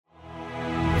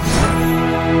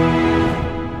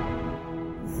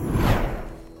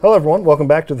Hello, everyone. Welcome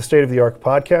back to the State of the Arc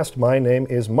podcast. My name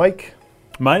is Mike.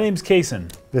 My name's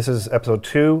Kaysen. This is episode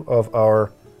 2 of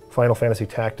our Final Fantasy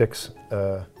Tactics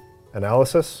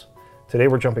analysis. Today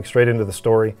we're jumping straight into the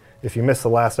story. If you missed the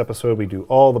last episode, we do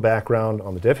all the background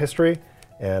on the dev history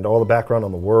and all the background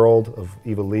on the world of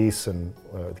Ivalice and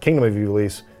the Kingdom of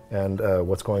Ivalice and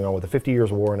what's going on with the 50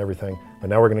 Years' War and everything.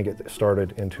 But now we're going to get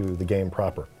started into the game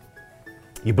proper.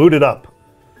 You boot it up.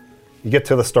 You get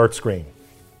to the start screen.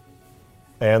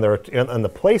 And there are, on the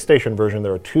PlayStation version,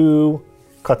 there are 2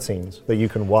 cutscenes that you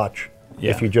can watch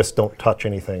if you just don't touch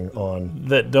anything on.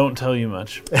 That don't tell you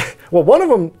much. Well, one of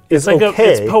them is like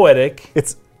okay. It's poetic.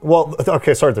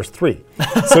 There's 3.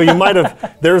 So you might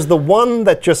have. There's the one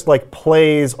that just like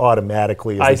plays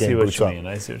automatically as the game boots up. I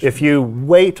see what you mean. If you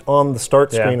wait on the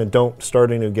start screen and don't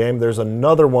start a new game, there's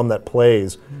another one that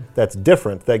plays that's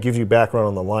different that gives you background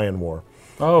on the Lion War.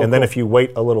 Oh, and then if you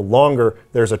wait a little longer,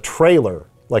 there's a trailer.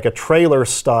 Like a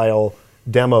trailer-style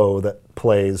demo that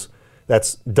plays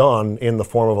that's done in the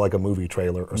form of like a movie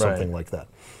trailer or something like that.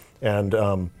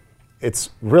 And it's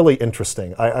really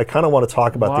interesting. I kind of want to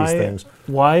talk about these things.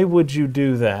 Why would you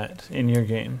do that in your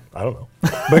game? I don't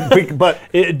know. but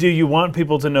do you want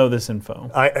people to know this info?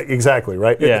 Exactly,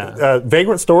 right? Yeah.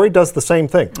 Vagrant Story does the same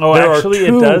thing. Oh, actually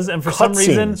it does, and for some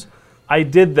reason, I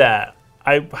did that.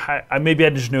 I maybe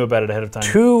I just knew about it ahead of time.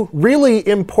 2 really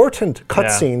important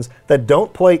cutscenes that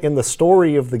don't play in the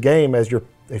story of the game if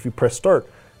you press start,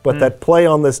 but that play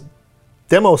on this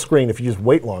demo screen if you just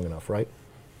wait long enough, right?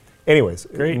 Anyways,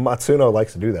 great. Matsuno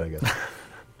likes to do that, I guess.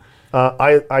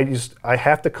 I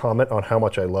have to comment on how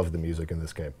much I love the music in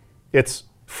this game. It's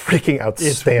freaking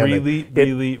outstanding.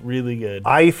 It's really good.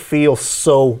 I feel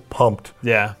so pumped.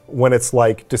 Yeah. When it's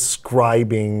like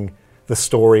describing the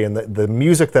story, and the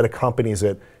music that accompanies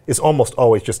it is almost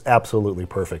always just absolutely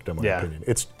perfect, in my opinion.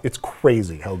 It's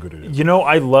crazy how good it is. You know,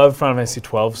 I love Final Fantasy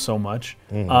 12 so much,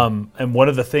 and one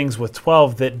of the things with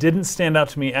 12 that didn't stand out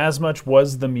to me as much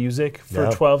was the music for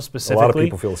 12 specifically. A lot of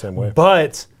people feel the same way.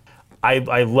 But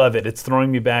I love it. It's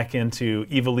throwing me back into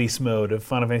Ivalice mode of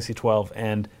Final Fantasy 12,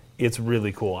 and it's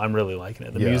really cool. I'm really liking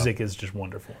it. The music is just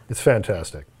wonderful. It's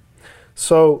fantastic.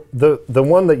 So the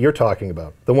one that you're talking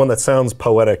about, the one that sounds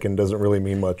poetic and doesn't really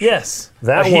mean much. Yes,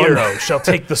 that a hero shall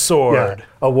take the sword. Yeah.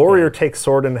 A warrior takes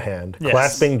sword in hand,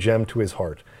 clasping gem to his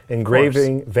heart,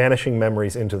 engraving vanishing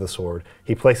memories into the sword.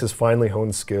 He places finely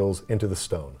honed skills into the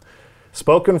stone.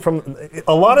 Spoken from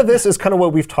a lot of this is kind of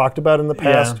what we've talked about in the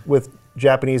past with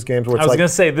Japanese games, where it's I was going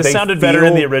to say this sounded better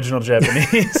in the original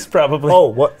Japanese, probably. Oh,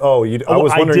 what? Oh, I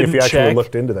was wondering if you actually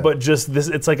looked into that. But just this,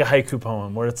 it's like a haiku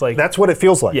poem where it's like that's what it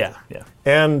feels like. Yeah.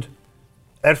 And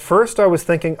at first, I was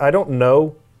thinking, I don't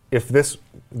know if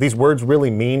these words really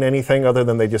mean anything other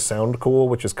than they just sound cool,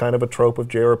 which is kind of a trope of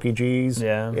JRPGs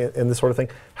and this sort of thing.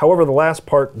 However, the last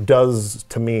part does,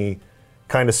 to me,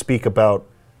 kind of speak about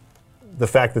the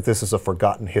fact that this is a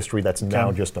forgotten history that's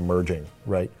now just emerging,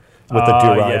 right? With the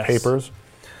Durai papers.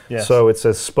 Yes. So it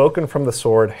says, spoken from the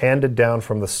sword, handed down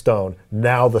from the stone,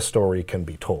 now the story can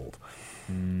be told.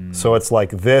 So it's like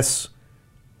this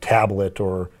tablet,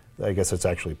 or I guess it's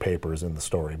actually papers in the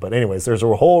story. But anyways, there's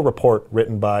a whole report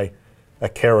written by a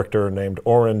character named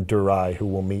Oren Durai, who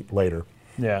we'll meet later,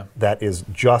 that is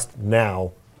just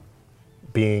now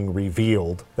being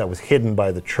revealed, that was hidden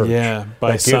by the church. Yeah,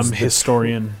 by some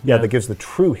historian. That gives the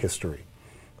true history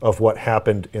of what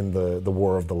happened in the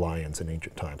War of the Lions in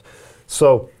ancient times.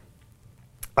 So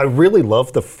I really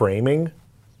love the framing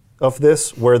of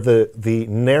this, where the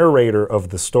narrator of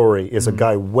the story is a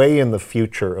guy way in the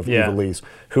future of Ivalice,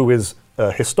 who is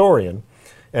a historian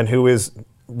and who is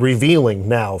revealing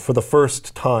now for the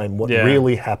first time what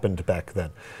really happened back then.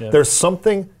 There's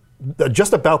something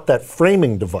just about that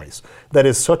framing device that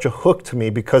is such a hook to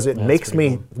me, because it makes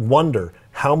me wonder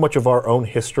how much of our own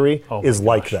history is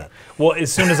like that. Well,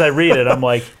 as soon as I read it, I'm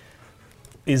like,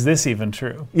 is this even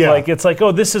true? Yeah. Like, it's like,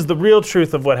 oh, this is the real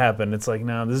truth of what happened. It's like,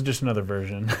 no, this is just another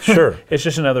version. Sure. It's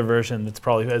just another version that's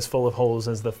probably as full of holes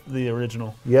as the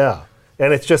original. Yeah.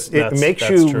 And it's just, it makes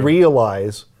you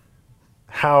realize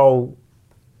how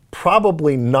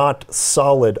probably not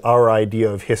solid our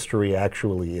idea of history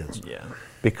actually is. Yeah.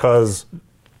 Because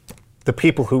the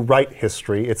people who write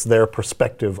history, it's their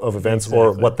perspective of events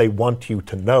or what they want you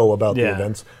to know about the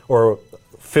events, or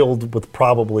filled with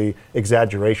probably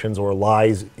exaggerations or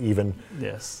lies even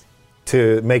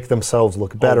to make themselves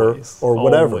look better or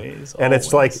whatever. And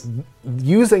it's like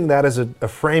using that as a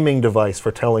framing device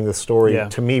for telling the story,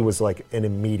 to me, was like an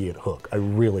immediate hook. I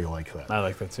really like that. I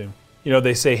like that too. You know,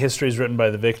 they say history is written by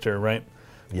the victor, right?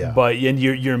 Yeah. But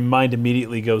your mind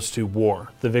immediately goes to war.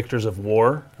 The victors of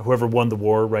war, whoever won the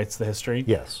war writes the history.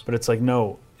 Yes. But it's like,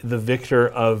 no, the victor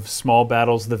of small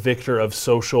battles, the victor of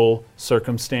social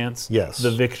circumstance, Yes.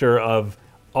 the victor of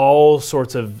all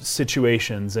sorts of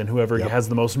situations, and whoever Yep. has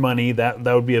the most money, that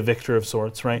would be a victor of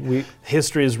sorts, right?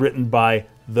 History is written by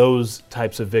those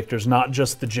types of victors, not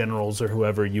just the generals or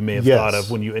whoever you may have Yes. thought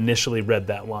of when you initially read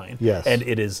that line. Yes. And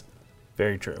it is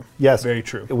very true. Yes. Very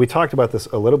true. We talked about this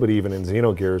a little bit even in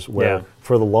Xenogears, where Yeah.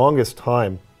 for the longest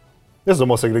time, this is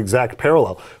almost like an exact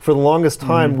parallel. For the longest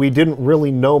time, we didn't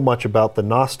really know much about the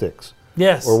Gnostics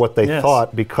Yes. or what they Yes.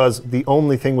 thought, because the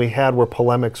only thing we had were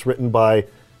polemics written by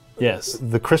Yes.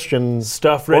 the Christian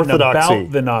Stuff written orthodoxy.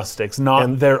 about the Gnostics,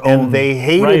 not their own. And they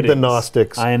hated the writings.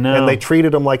 Gnostics. I know. And they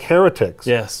treated them like heretics.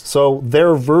 Yes. So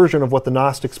their version of what the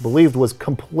Gnostics believed was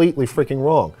completely freaking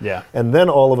wrong. Yeah. And then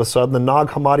all of a sudden the Nag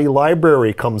Hammadi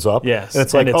library comes up. Yes. And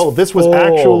it's And like, it's oh, this was full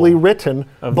actually written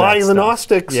of by that the stuff.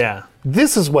 Gnostics. Yeah.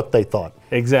 This is what they thought.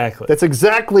 Exactly. That's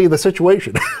exactly the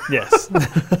situation. Yes.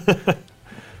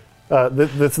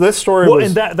 This story Well,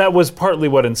 was... and that was partly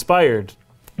what inspired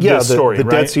yeah, this the, story, the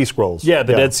right? Dead Sea Scrolls. Yeah,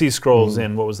 the Dead Sea Scrolls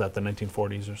in, what was that, the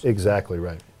 1940s or something? Exactly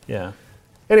right. Yeah.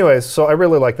 Anyways, so I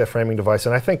really like that framing device,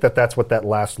 and I think that that's what that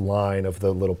last line of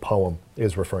the little poem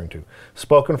is referring to.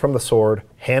 Spoken from the sword,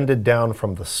 handed down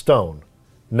from the stone,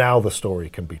 now the story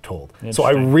can be told. So I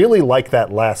Interesting. really like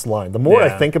that last line. The more I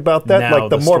Yeah. think about that, Now like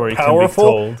the the more story can be powerful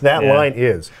told. that Yeah. line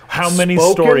is. How many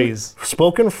stories?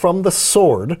 Spoken from the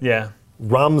sword, Yeah.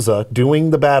 Ramza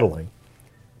doing the battling,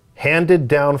 handed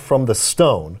down from the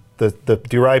stone. The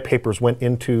Durai papers went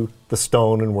into the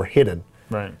stone and were hidden.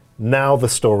 Right. Now the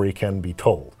story can be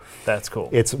told. That's cool.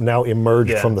 It's now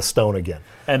emerged Yeah. from the stone again.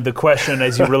 And the question,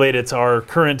 as you relate it to our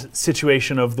current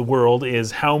situation of the world,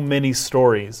 is how many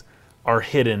stories are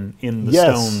hidden in the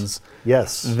stones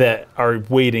Yes. that are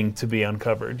waiting to be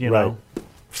uncovered, you Right. know?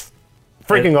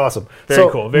 Freaking awesome. Very so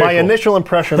cool, very my cool. initial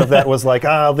impression of that was like,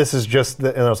 this is just,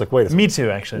 and I was like, wait a second. Me too,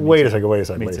 actually. Wait a second, wait a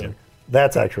second, Me wait a too. second.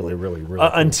 That's actually really, really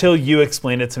cool. Until you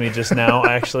explained it to me just now,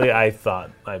 actually, I thought,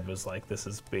 I was like, this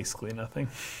is basically nothing.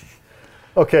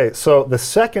 Okay, so the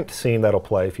second scene that'll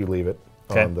play, if you leave it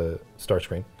Okay. on the start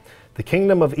screen, the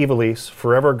kingdom of Ivalice,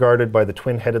 forever guarded by the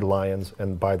twin-headed lions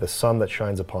and by the sun that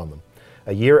shines upon them.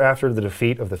 A year after the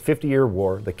defeat of the 50-year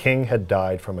war, the king had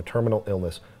died from a terminal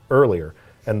illness earlier,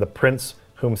 and the prince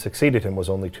whom succeeded him was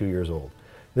only 2 years old.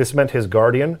 This meant his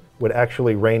guardian would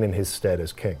actually reign in his stead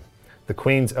as king. The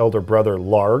queen's elder brother,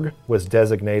 Larg, was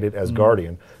designated as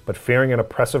guardian, but fearing an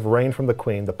oppressive reign from the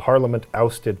queen, the parliament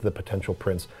ousted the potential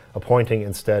prince, appointing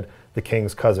instead the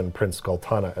king's cousin, Prince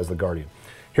Galtana, as the guardian.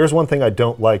 Here's one thing I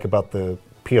don't like about the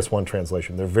PS1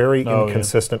 translation. They're very Oh, yeah.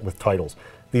 inconsistent with titles.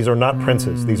 These are not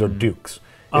princes, these are dukes. It's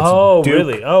Oh, Duke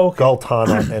really? Oh, okay.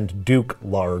 Galtana and Duke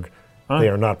Larg. They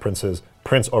are not princes.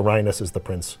 Prince Orinus is the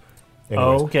prince.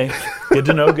 Anyways, Oh, okay. Good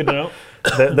to know, good to know.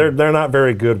 they're not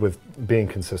very good with being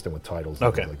consistent with titles and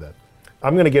Okay. things like that.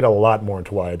 I'm going to get a lot more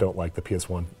into why I don't like the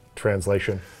PS1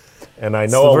 translation, and I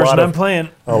It's know the a version lot I'm of playing.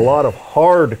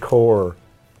 hardcore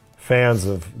fans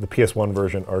of the PS1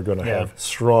 version are going to Yeah. have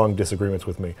strong disagreements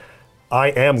with me. I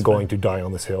am going to die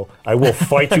on this hill. I will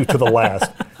fight you to the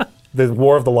last. The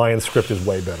War of the Lions script is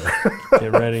way better.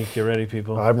 Get ready,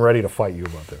 people. I'm ready to fight you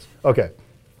about this. Okay.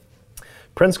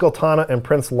 Prince Galtana and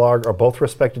Prince Larg are both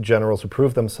respected generals who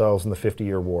proved themselves in the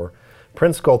 50-year war.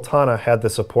 Prince Galtana had the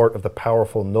support of the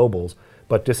powerful nobles,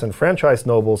 but disenfranchised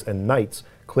nobles and knights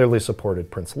clearly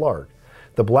supported Prince Larg.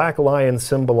 The black lion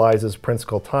symbolizes Prince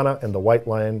Galtana, and the white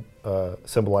lion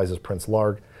symbolizes Prince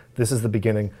Larg. This is the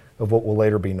beginning of what will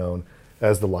later be known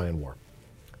as the Lion War.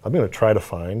 I'm going to try to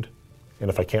find, and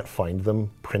if I can't find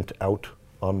them, print out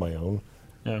on my own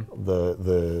Yeah.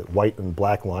 the white and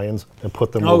black lions and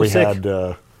put them Oh, where we sick. had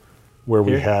where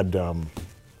we Here? had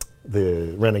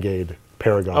the Renegade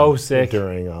Paragon. Oh, sick.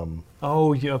 During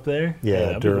Oh, you up there?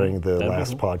 that'd be during cool. the That'd be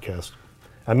last cool. podcast.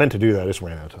 I meant to do that, I just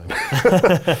ran out of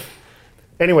time.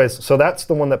 Anyways, so that's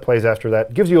the one that plays after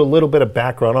that. Gives you a little bit of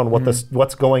background on what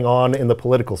what's going on in the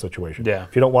political situation. Yeah.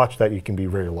 If you don't watch that, you can be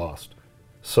very lost.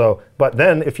 So, but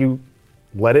then if you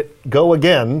let it go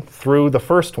again through the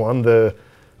first one,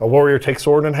 a warrior takes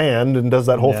sword in hand and does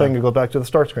that whole Yeah. thing and go back to the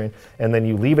start screen, and then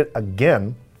you leave it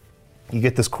again, you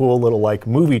get this cool little like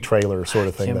movie trailer sort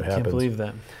of thing that happens. Can't believe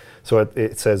that. So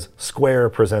it says Square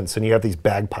Presents, and you have these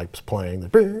bagpipes playing.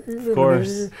 Of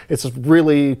course. It's just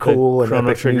really cool The and Chrono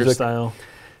epic Trigger music. style.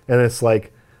 And it's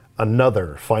like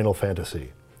another Final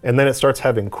Fantasy. And then it starts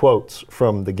having quotes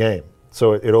from the game.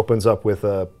 So it opens up with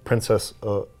Princess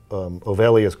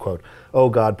Ovelia's quote, "Oh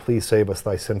God, please save us,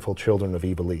 thy sinful children of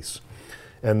Ivalice."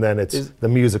 And then the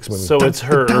music's moving. So it's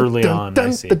her early on, I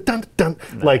see. Like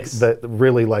Nice. the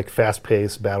really like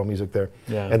fast-paced battle music there.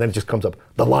 Yeah. And then it just comes up,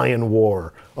 the Lion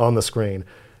War on the screen.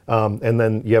 And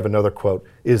then you have another quote,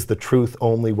 "Is the truth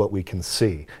only what we can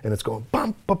see?" And it's going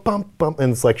bump, bump, bump, bump,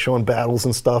 and it's like showing battles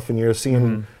and stuff, and you're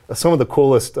seeing some of the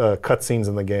coolest cutscenes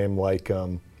in the game, like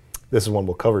this is one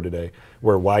we'll cover today,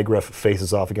 where Wygref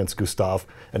faces off against Gustav,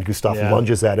 and Gustav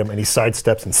lunges at him, and he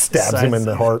sidesteps and stabs him in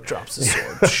the heart. Drops his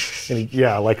sword.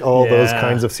 And like all those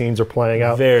kinds of scenes are playing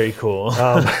out. Very cool.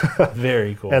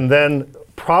 Very cool. And then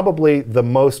probably the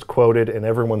most quoted and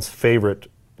everyone's favorite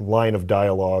line of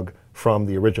dialogue from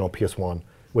the original PS1,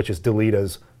 which is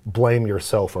Delita's "Blame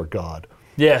yourself or God."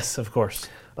 Yes, of course.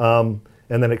 And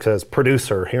then it says,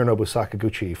 "Producer Hironobu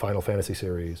Sakaguchi, Final Fantasy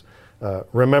series.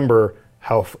 Remember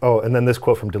how?" And then this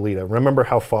quote from Delita: "Remember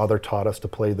how Father taught us to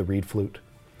play the reed flute?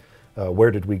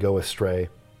 Where did we go astray?"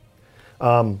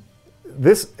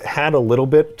 This had a little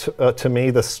bit, to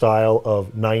me, the style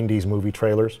of 90s movie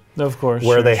trailers. Of course.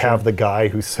 Where they have the guy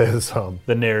who says,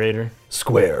 the narrator.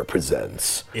 "Square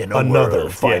presents In another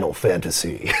world, Final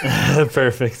Fantasy."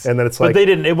 Perfect. And then it's but they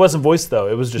didn't, it wasn't voiced though,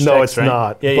 it was just no, text, it's right?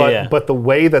 not. Yeah, But the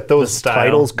way that those style.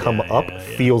 titles come Yeah, up yeah.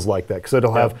 feels like that. Because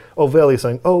it'll have Ovelia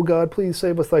saying, "Oh God, please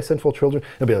save us, thy sinful children."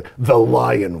 It'll be like, "The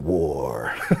Lion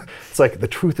War." It's like, "The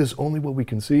truth is only what we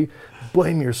can see.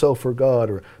 Blame yourself for God."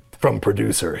 Or from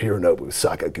producer Hironobu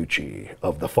Sakaguchi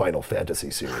of the Final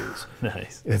Fantasy series.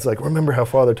 Nice. It's like, "Remember how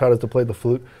Father taught us to play the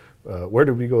flute? Where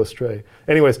did we go astray?"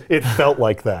 Anyways, it felt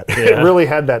like that. It really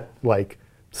had that like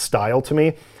style to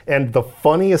me. And the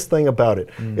funniest thing about it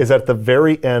is at the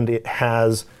very end, it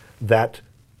has that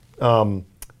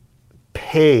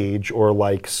page or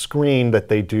like screen that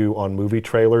they do on movie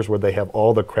trailers where they have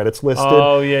all the credits listed.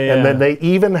 Oh, yeah. And then they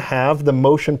even have the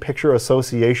Motion Picture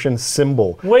Association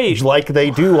symbol. Wait. Like they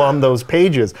do on those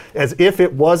pages, as if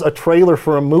it was a trailer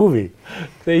for a movie.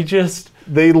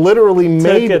 They literally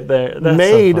made it there. That's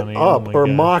made so funny. up Oh my or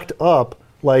gosh. mocked up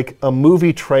like a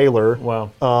movie trailer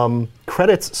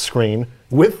credits screen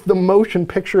with the Motion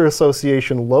Picture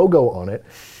Association logo on it,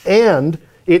 and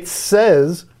it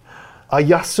says a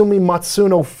Yasumi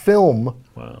Matsuno film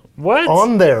What?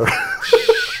 on there.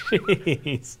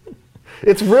 Jeez.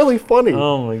 It's really funny.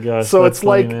 Oh my gosh. So that's it's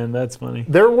funny, like man. That's funny.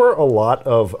 there were a lot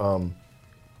of,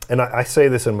 and I say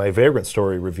this in my Vagrant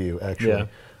Story review actually.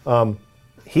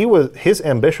 His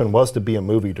ambition was to be a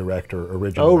movie director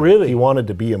originally. Oh, really? He wanted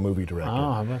to be a movie director.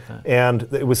 Oh, how about that?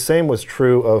 And same was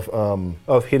true of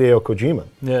Hideo Kojima.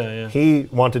 Yeah. He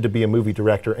wanted to be a movie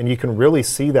director, and you can really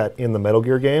see that in the Metal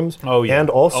Gear games. Oh, yeah. And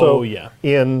also Oh, yeah.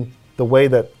 in the way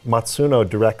that Matsuno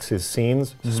directs his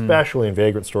scenes, especially in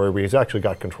Vagrant Story, where he's actually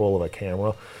got control of a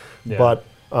camera. Yeah. But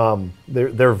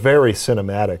they're very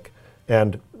cinematic,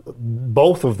 and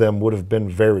both of them would have been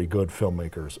very good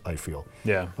filmmakers, I feel.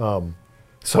 Yeah.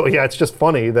 So yeah, it's just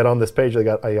funny that on this page they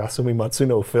got a Yasumi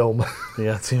Matsuno film.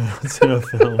 Yeah, Tsuno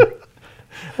film.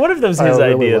 What if that was I his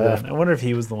really idea laughed. then? I wonder if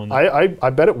he was the one that... I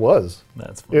bet it was.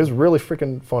 That's funny. It was really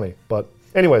freaking funny. But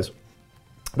anyways,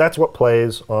 that's what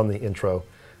plays on the intro.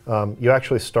 You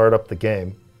actually start up the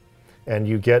game, and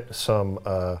you get some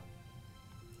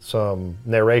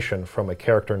narration from a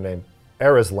character named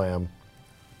Arislam,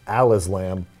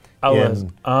 Alislam, I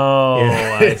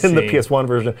in the PS1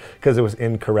 version, because it was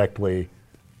incorrectly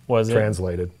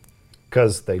translated.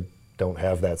 Because they don't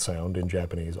have that sound in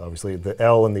Japanese, obviously. The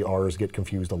L and the R's get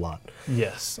confused a lot.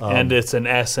 Yes, and it's an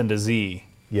S and a Z.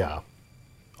 Yeah.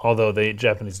 Although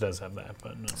Japanese does have that,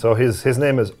 but no. So his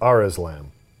name is Arislam.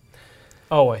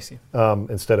 Oh, I see.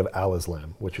 Instead of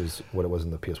Al-Islam, which is what it was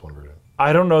in the PS1 version.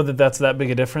 I don't know that that's that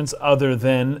big a difference, other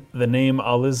than the name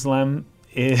Al-Islam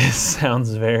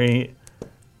sounds very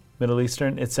Middle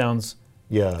Eastern. It sounds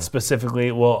specifically,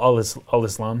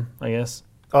 Al-Islam, I guess.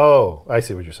 Oh, I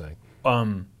see what you're saying.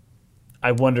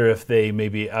 I wonder if they,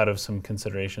 maybe out of some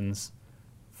considerations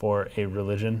for a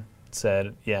religion,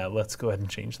 said, yeah, let's go ahead and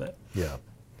change that. Yeah.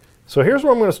 So here's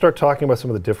where I'm going to start talking about some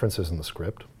of the differences in the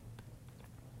script.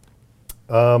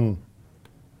 I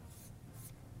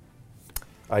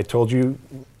told you,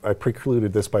 I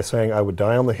precluded this by saying I would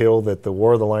die on the hill that the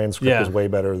War of the Lions script is way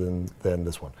better than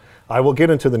this one. I will get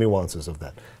into the nuances of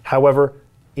that. However,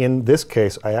 in this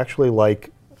case, I actually like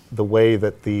the way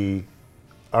that the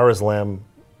Arislam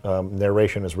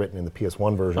narration is written in the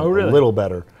PS1 version a little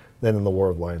better than in the War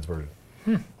of the Lions version.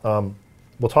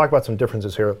 We'll talk about some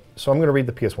differences here. So I'm going to read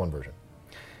the PS1 version.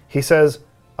 He says,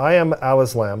 "I am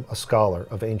Al-Islam, a scholar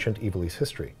of ancient Ivalice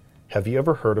history. Have you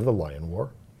ever heard of the Lion War?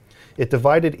 It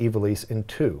divided Ivalice in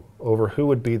two over who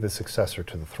would be the successor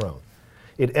to the throne.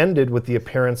 It ended with the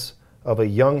appearance of a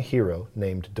young hero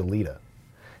named Delita.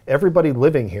 Everybody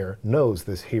living here knows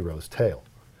this hero's tale,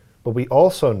 but we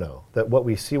also know that what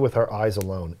we see with our eyes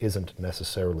alone isn't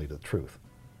necessarily the truth.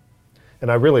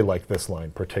 And I really like this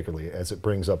line particularly as it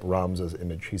brings up Ramza's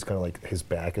image. He's kind of like, his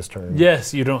back is turned.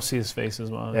 Yes, you don't see his face as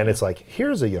well. And it's like,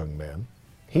 here's a young man.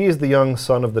 He is the young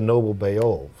son of the noble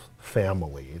Beowulf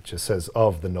family. It just says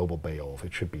of the noble Beowulf.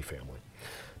 It should be family.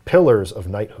 Pillars of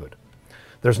knighthood.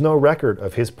 There's no record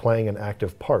of his playing an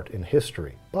active part in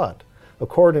history, but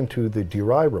according to the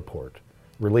Durai report,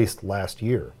 released last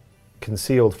year,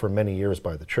 concealed for many years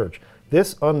by the church,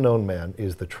 this unknown man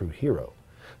is the true hero.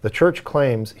 The church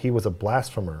claims he was a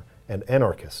blasphemer and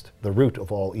anarchist, the root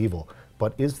of all evil.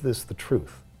 But is this the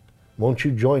truth? Won't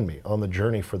you join me on the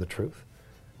journey for the truth?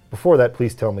 Before that,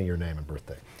 please tell me your name and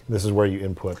birthday. This is where you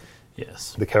input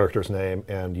the character's name,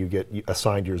 and you get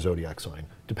assigned your zodiac sign,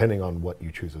 depending on what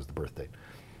you choose as the birth date.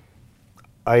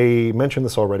 I mentioned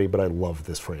this already, but I love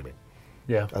this framing.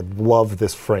 Yeah. I love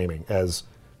this framing as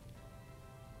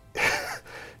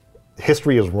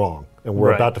history is wrong, and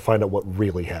we're about to find out what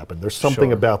really happened. There's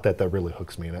something about that that really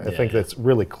hooks me, and I think that's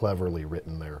really cleverly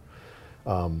written there.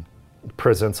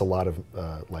 Presents a lot of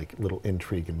like little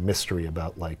intrigue and mystery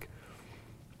about, like,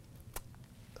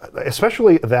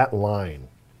 especially that line.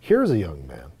 Here's a young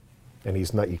man, and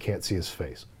he's not. You can't see his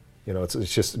face. You know, it's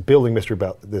just building mystery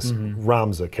about this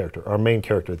Ramza character, our main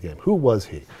character of the game. Who was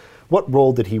he? What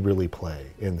role did he really play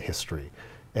in history?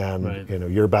 And you know,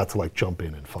 you're about to like jump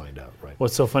in and find out, right?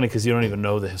 What's so funny, because you don't even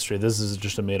know the history. This is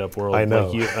just a made-up world. I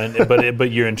know. Like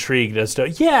but you're intrigued as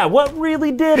to what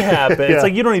really did happen. It's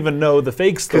like you don't even know the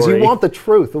fake story. Because you want the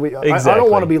truth. I don't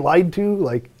want to be lied to.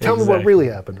 Like, tell me what really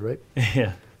happened, right?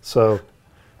 Yeah. So,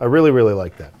 I really, really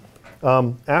like that.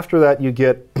 After that, you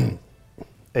get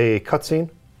a cutscene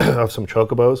of some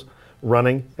chocobos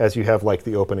running as you have like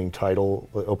the opening title,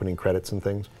 the opening credits and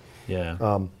things.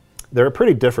 Yeah. They're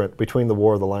pretty different between the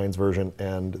War of the Lions version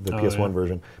and the PS1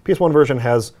 version. PS1 version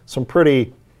has some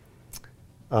pretty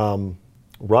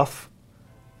rough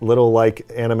little like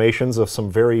animations of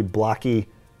some very blocky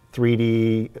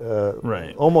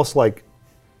 3D, almost like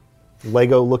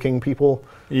Lego looking people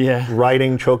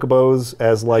riding chocobos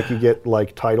as like you get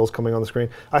like titles coming on the screen.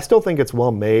 I still think it's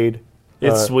well made.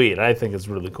 It's sweet. I think it's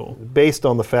really cool. Based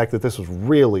on the fact that this was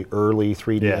really early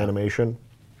 3D animation.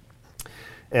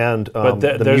 And but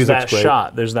the there's that great.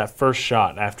 shot. There's that first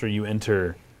shot after you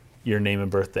enter your name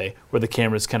and birthday, where the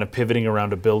camera's kind of pivoting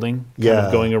around a building, kind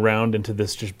of going around into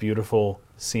this just beautiful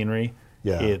scenery.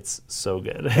 Yeah, it's so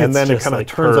good. And then it kind of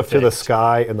turns up to the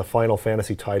sky, and the Final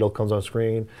Fantasy title comes on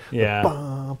screen.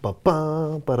 Yeah,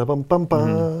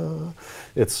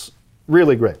 it's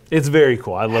really great. It's very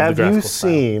cool. I love the graphical Have you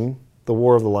seen the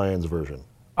War of the Lions version?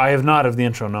 I have not of the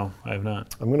intro, no. I have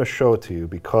not. I'm going to show it to you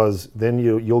because then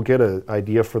you'll get an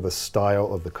idea for the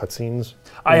style of the cutscenes.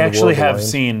 I actually have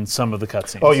seen some of the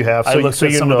cutscenes. Oh, you have? I looked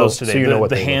at some of those today. So you know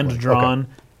what the they hand-drawn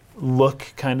look,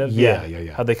 kind of.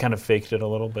 Yeah. How they kind of faked it a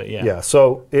little bit, Yeah,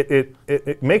 so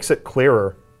it makes it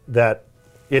clearer that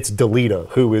it's Delita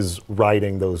who is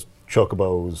riding those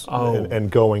chocobos and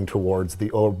going towards the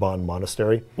Orban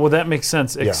Monastery. Well, that makes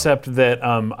sense, except that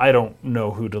I don't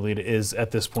know who Delita is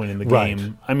at this point in the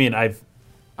game. I mean, I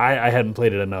hadn't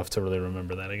played it enough to really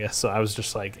remember that, I guess. So I was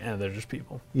just like, they're just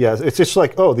people. Yeah, it's just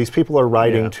like, these people are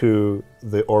riding to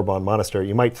the Orban Monastery.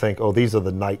 You might think, these are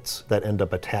the knights that end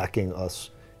up attacking us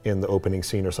in the opening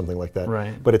scene or something like that.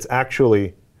 Right. But it's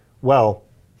actually, the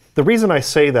reason I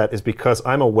say that is because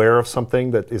I'm aware of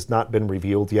something that has not been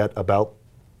revealed yet about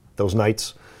those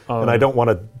knights, and I don't want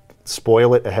to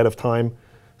spoil it ahead of time.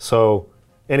 So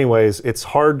anyways, it's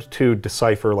hard to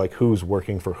decipher like who's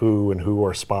working for who and who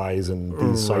are spies and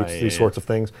these sites, these sorts of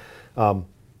things.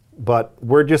 But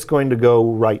we're just going to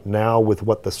go right now with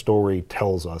what the story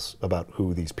tells us about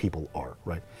who these people are,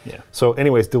 right? Yeah. So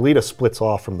anyways, Delita splits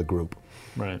off from the group,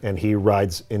 and he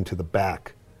rides into the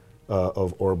back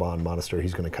of Orban Monastery.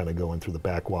 He's going to kind of go in through the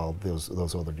back while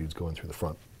those other dudes go in through the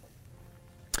front.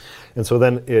 And so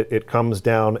then it comes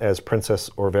down as Princess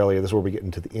Orvelia. This is where we get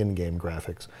into the in-game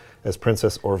graphics. As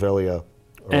Princess Orvelia.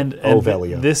 And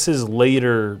this is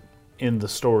later in the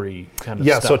story kind of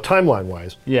stuff. So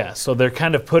timeline-wise. Yeah, so they're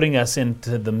kind of putting us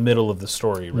into the middle of the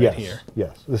story here.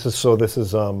 Yes, this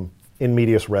is in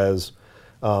medias res.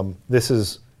 This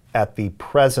is at the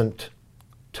present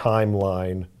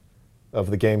timeline of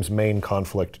the game's main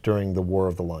conflict during the War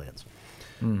of the Lions.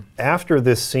 After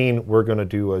this scene, we're going to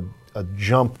do a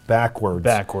jump backwards.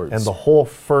 And the whole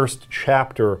first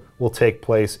chapter will take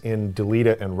place in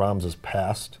Delita and Ramza's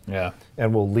past. Yeah.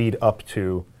 And will lead up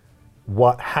to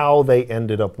how they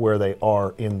ended up where they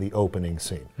are in the opening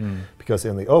scene. Because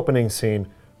in the opening scene,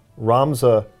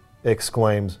 Ramza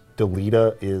exclaims,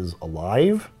 Delita is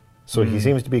alive? So he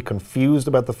seems to be confused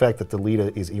about the fact that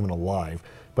Delita is even alive.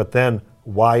 But then,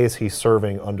 why is he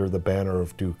serving under the banner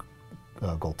of Duke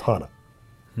Goltana?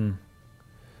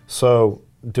 So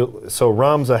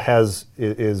Ramza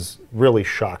is really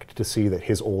shocked to see that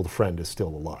his old friend is still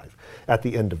alive at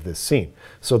the end of this scene.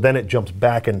 So then it jumps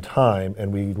back in time,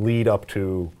 and we lead up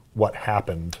to what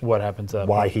happened. What happened to that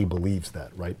why point? he believes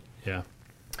that, right? Yeah.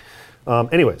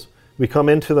 Anyways, we come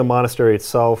into the monastery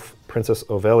itself. Princess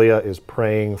Ovelia is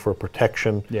praying for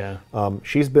protection. Yeah.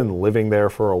 She's been living there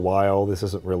for a while. This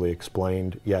isn't really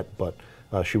explained yet, but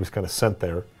she was kind of sent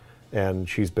there, and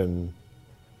she's been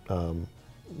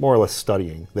more or less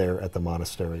studying there at the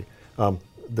monastery.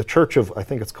 The church of, I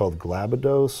think it's called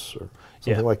Glabados or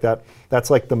something like that. That's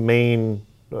like the main,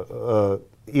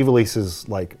 Ivalice's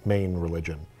like main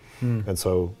religion. And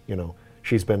so,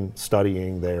 she's been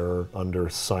studying there under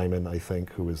Simon, I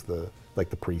think, who is the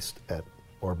priest at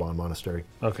Orban Monastery.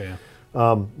 Okay.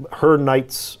 Her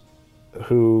knights,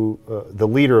 the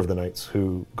leader of the knights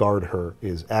who guard her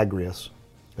is Agrias,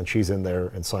 and she's in there,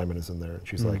 and Simon is in there, and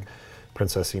she's like,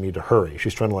 Princess, you need to hurry.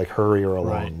 She's trying to like hurry her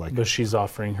along. Right. But she's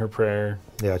offering her prayer.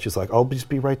 Yeah, she's like, I'll just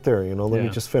be right there, let me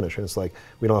just finish. And it's like,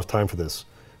 we don't have time for this.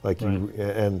 Like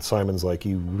and Simon's like,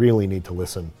 you really need to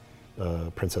listen,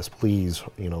 Princess, please,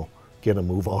 get a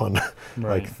move on.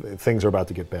 Right. Things are about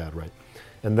to get bad, right?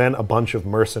 And then a bunch of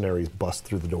mercenaries bust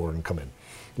through the door and come in,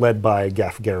 led by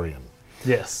Gafgarian.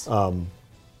 Yes.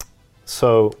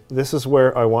 So this is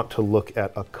where I want to look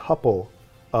at a couple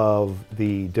of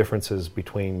the differences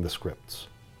between the scripts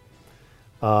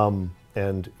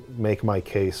and make my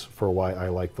case for why I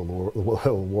like the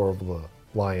War of the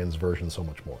Lions version so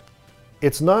much more.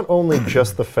 It's not only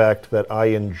just the fact that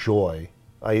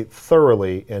I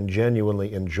thoroughly and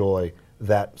genuinely enjoy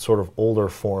that sort of older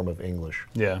form of English.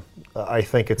 Yeah. I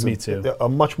think it's Me too. a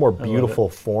much more beautiful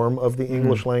form of the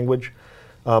English language.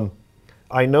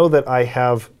 I know that I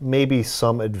have maybe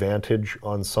some advantage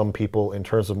on some people in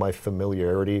terms of my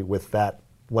familiarity with that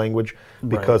language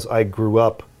because I grew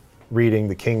up reading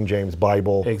the King James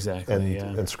Bible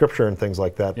and scripture and things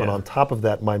like that. But on top of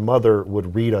that, my mother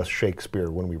would read us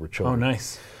Shakespeare when we were children. Oh,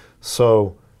 nice.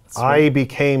 So I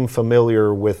became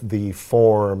familiar with the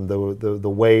form, the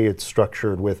way it's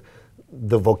structured, with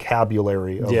the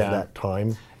vocabulary of that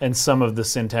time. And some of the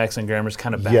syntax and grammar is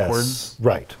kind of backwards. Yes,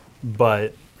 right.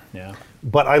 But, yeah.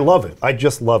 But I love it. I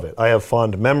just love it. I have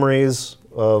fond memories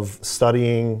of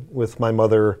studying with my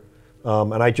mother.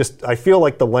 And I feel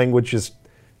like the language is,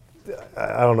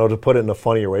 I don't know, to put it in a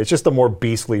funnier way, it's just a more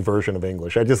beastly version of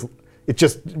English. It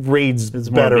just reads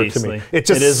better to me. It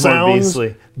just sounds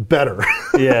better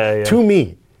to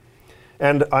me.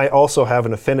 And I also have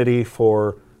an affinity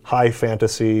for high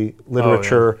fantasy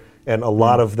literature, and a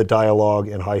lot of the dialogue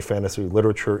in high fantasy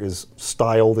literature is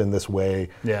styled in this way.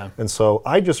 Yeah. And so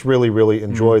I just really, really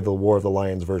enjoy the War of the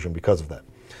Lions version because of that.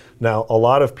 Now, a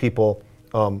lot of people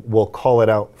will call it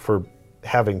out for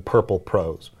having purple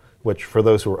prose, which for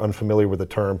those who are unfamiliar with the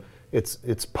term,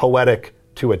 it's poetic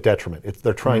to a detriment.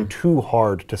 They're trying too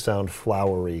hard to sound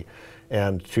flowery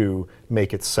and to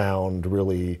make it sound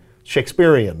really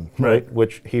Shakespearean, right?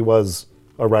 Which he was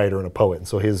a writer and a poet, and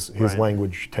so his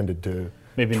language tended to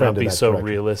maybe trend not be in that so direction.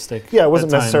 realistic. Yeah, it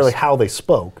wasn't necessarily how they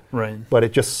spoke, right? But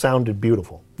it just sounded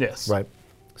beautiful. Yes. Right?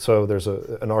 So there's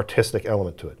an artistic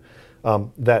element to it.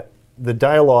 That the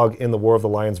dialogue in the War of the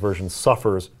Lions version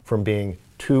suffers from being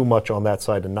too much on that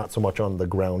side and not so much on the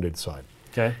grounded side.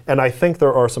 Okay. And I think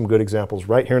there are some good examples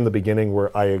right here in the beginning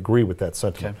where I agree with that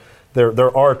sentiment.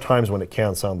 There are times when it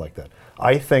can sound like that.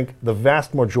 I think the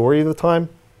vast majority of the time,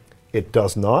 it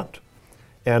does not,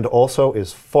 and also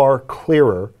is far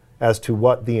clearer as to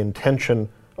what the intention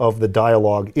of the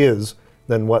dialogue is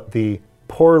than what the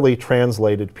poorly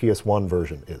translated PS1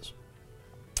 version is.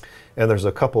 And there's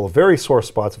a couple of very sore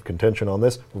spots of contention on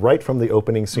this right from the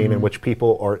opening scene in which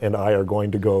people and I are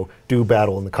going to go do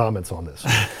battle in the comments on this.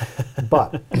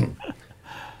 But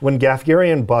when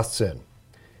Gafgarian busts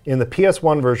in the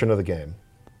PS1 version of the game,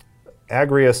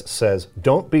 Agrias says,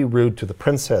 "Don't be rude to the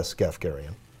princess,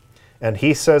 Gafgarian." And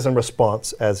he says in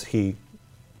response, as he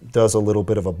does a little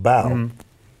bit of a bow,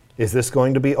 "Is this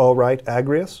going to be all right,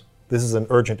 Agrias? This is an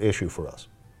urgent issue for us."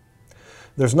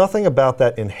 There's nothing about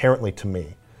that inherently to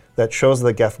me that shows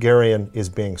that Gafgarian is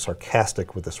being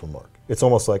sarcastic with this remark. It's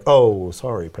almost like, "Oh,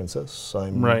 sorry, princess.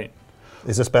 Right.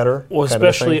 Is this better?" Well, kind of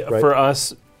especially thing, right? for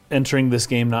us entering this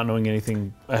game not knowing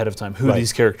anything ahead of time, who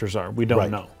these characters are. We don't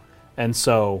know. And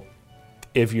so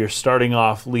if you're starting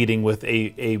off leading with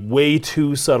a way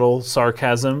too subtle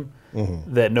sarcasm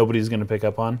that nobody's going to pick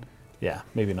up on,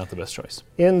 maybe not the best choice.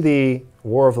 In the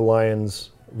War of the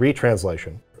Lions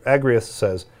retranslation, Agrias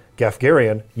says,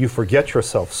 "Gafgarian, you forget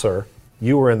yourself, sir.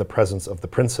 You were in the presence of the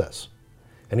princess."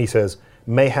 And he says,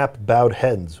 "Mayhap bowed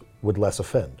heads would less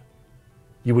offend."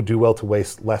 you would do well to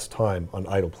waste less time on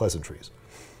idle pleasantries.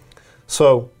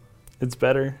 So It's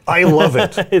better. I love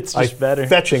it. It's just better.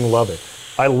 Fetching love it.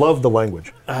 I love the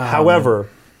language. However,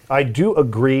 I do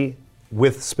agree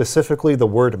with specifically the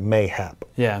word mayhap.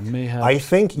 Yeah, mayhap. I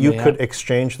think you mayhap. could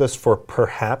exchange this for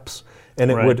perhaps, and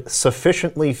it Right. would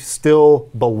sufficiently still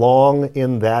belong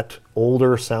in that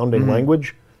older sounding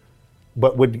language,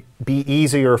 but would be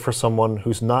easier for someone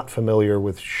who's not familiar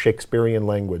with Shakespearean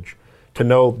language to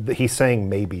know that he's saying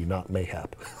maybe, not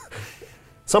mayhap.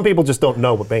 Some people just don't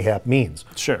know what mayhap means.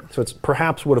 Sure. So it's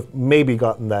perhaps would have maybe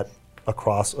gotten that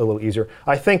across a little easier.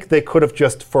 I think they could have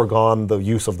just foregone the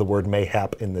use of the word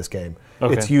mayhap in this game.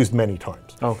 Okay. It's used many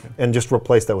times. Okay. And just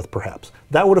replace that with perhaps.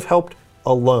 That would have helped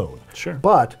alone. Sure.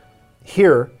 But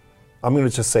here, I'm going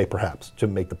to just say perhaps to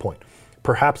make the point.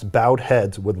 Perhaps bowed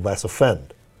heads would less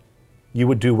offend. You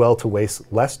would do well to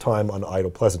waste less time on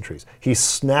idle pleasantries. He's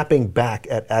snapping back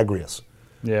at Agrius.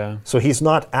 Yeah. So he's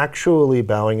not actually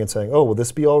bowing and saying, oh, will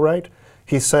this be all right?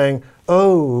 He's saying,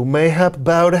 oh, mayhap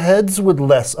bowed heads would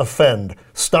less offend.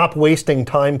 Stop wasting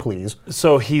time, please.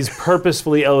 So he's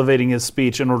purposefully elevating his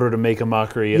speech in order to make a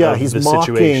mockery Yeah, of he's the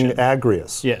mocking situation.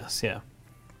 Agrius. Yes, yeah.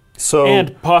 So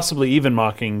And possibly even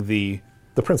mocking the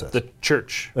princess.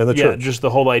 church. And the yeah, church. just the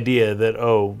whole idea that,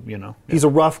 oh, you know. He's a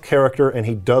rough character, and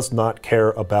he does not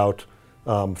care about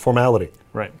formality.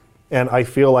 Right. And I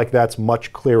feel like that's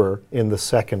much clearer in the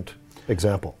second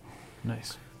example.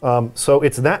 Nice. So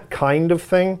it's that kind of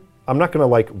thing. I'm not going to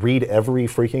like read every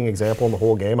freaking example in the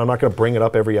whole game. I'm not going to bring it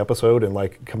up every episode and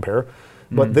like compare.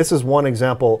 But this is one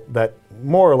example that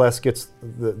more or less gets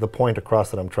the point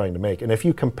across that I'm trying to make. And if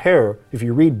you compare, if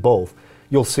you read both,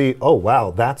 you'll see, oh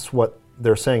wow, that's what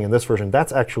they're saying in this version.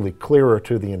 That's actually clearer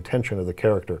to the intention of the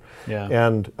character. Yeah.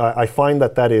 And I find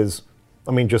that is,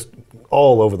 I mean, just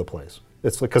all over the place.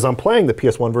 It's because I'm playing the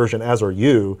PS1 version, as are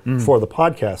you, for the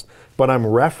podcast, but I'm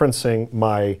referencing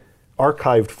my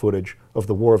archived footage of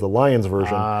the War of the Lions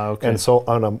version. Okay. And so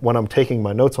when I'm taking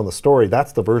my notes on the story,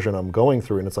 that's the version I'm going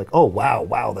through, and it's like, oh,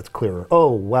 wow, that's clearer. Oh,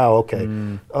 wow, okay.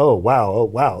 Oh,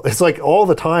 wow. It's like all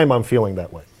the time I'm feeling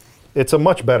that way. It's a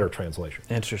much better translation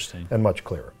Interesting. and much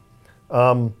clearer.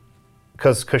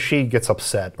 Because she gets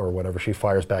upset or whatever, she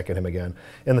fires back at him again.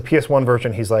 In the PS1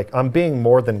 version, he's like, I'm being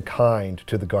more than kind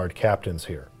to the guard captains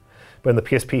here. But in the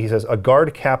PSP, he says, a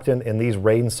guard captain in these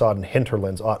rain-sodden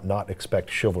hinterlands ought not expect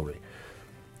chivalry.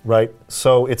 Right?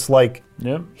 So it's like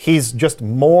Yep. he's just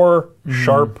more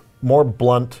sharp, more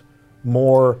blunt,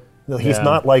 more... He's Yeah.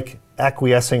 not like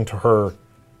acquiescing to her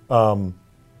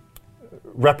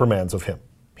reprimands of him.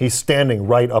 He's standing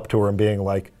right up to her and being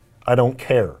like, I don't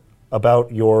care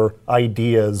about your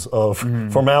ideas of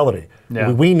formality.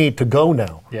 Yeah. We need to go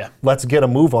now. Yeah. Let's get a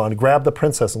move on, grab the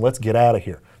princess, and let's get out of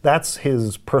here. That's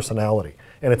his personality,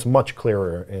 and it's much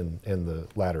clearer in the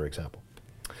latter example.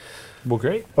 Well,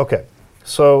 great. Okay,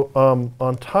 so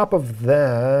on top of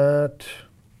that,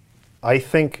 I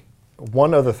think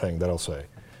one other thing that I'll say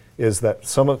is that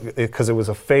because it was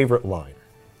a favorite line,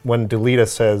 when Delita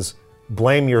says,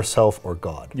 blame yourself or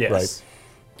God, Yes. right?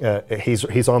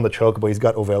 He's on the chocobo. He's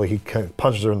got Ovelia. He kind of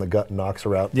punches her in the gut and knocks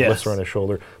her out. Yes. Lifts her on his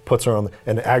shoulder, puts her on,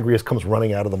 and Agrius comes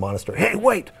running out of the monastery. Hey,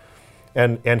 wait!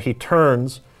 And he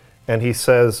turns and he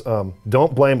says,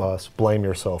 "Don't blame us. Blame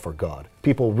yourself or God."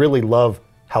 People really love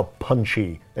how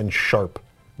punchy and sharp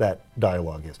that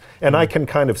dialogue is, and I can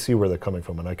kind of see where they're coming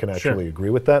from, and I can actually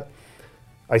agree with that.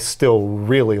 I still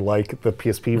really like the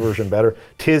PSP version better.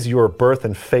 'Tis your birth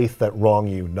and faith that wrong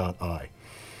you, not I.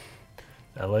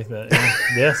 I like that. Yeah.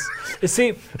 Yes. You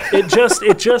see,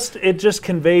 it just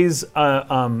conveys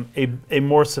a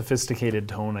more sophisticated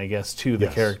tone, I guess, to the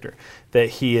Yes. character. That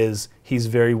he's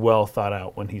very well thought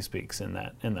out when he speaks in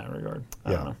that regard.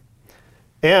 I don't know.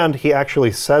 And he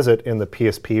actually says it in the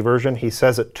PSP version. He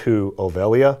says it to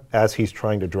Ovelia as he's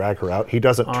trying to drag her out. He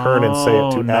doesn't turn and say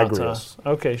it to not Agrius. us.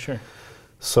 Okay, sure.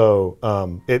 So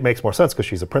it makes more sense because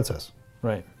she's a princess.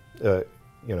 Right. You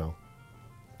know,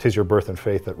 'tis your birth and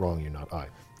faith that wrong you, not I.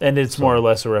 And it's more or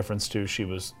less a reference to she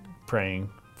was praying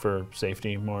for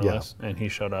safety, more or Yeah. less. And he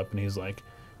showed up and he's like,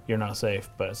 you're not safe,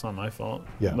 but it's not my fault.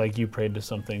 Yeah. Like you prayed to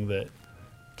something that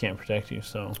can't protect you,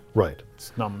 so Right.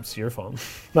 it's your fault.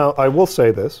 Now, I will say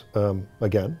this,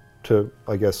 again, to,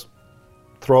 I guess,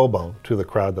 throw a bone to the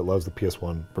crowd that loves the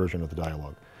PS1 version of the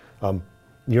dialogue.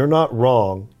 You're not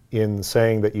wrong in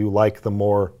saying that you like the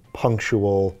more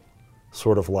punctual,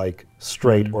 sort of like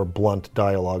straight or blunt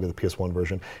dialogue of the PS1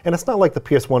 version. And it's not like the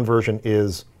PS1 version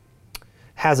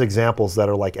has examples that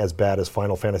are like as bad as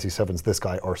Final Fantasy VII's "This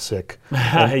guy are sick."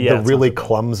 And Yeah, the it's really not so bad.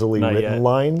 clumsily Not written yet.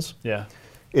 lines. Yeah.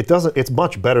 It's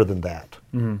much better than that.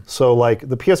 So like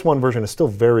the PS1 version is still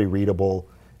very readable,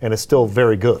 and it's still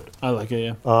very good. I like it,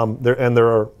 yeah. There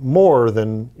are more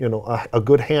than a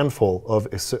good handful of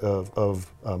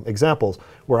examples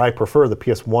where I prefer the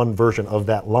PS1 version of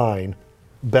that line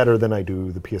better than I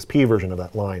do the PSP version of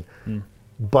that line.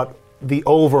 But the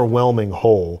overwhelming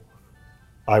whole,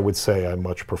 I would say I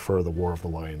much prefer the War of the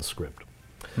Lions script.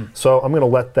 So I'm going to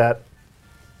let that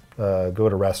go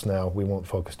to rest now. We won't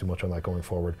focus too much on that going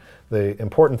forward. The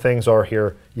important things are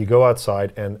here, you go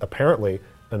outside, and apparently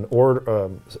a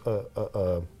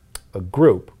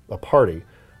group, a party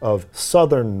of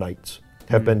southern knights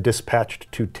have been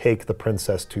dispatched to take the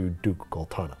princess to Duke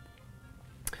Goltana.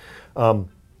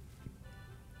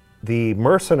 The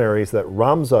mercenaries that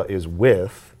Ramza is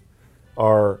with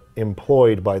are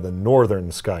employed by the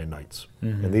northern Sky Knights,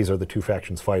 and these are the two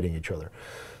factions fighting each other.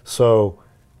 So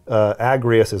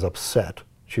Agrias is upset.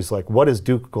 She's like, what is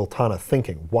Duke Goltana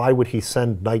thinking? Why would he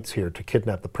send knights here to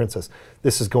kidnap the princess?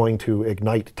 This is going to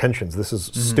ignite tensions. This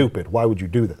is stupid. Why would you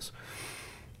do this?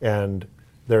 And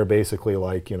they're basically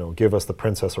like, give us the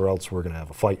princess or else we're going to have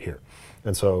a fight here.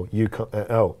 And so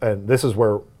and this is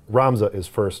where Ramza is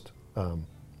first,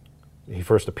 he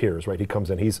first appears, right? He comes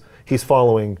in, he's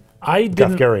following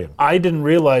Gafgarian. I didn't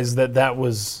realize that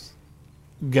was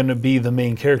going to be the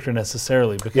main character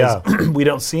necessarily, because we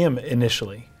don't see him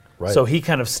initially. Right. So he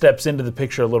kind of steps into the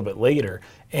picture a little bit later.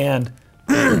 And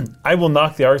I will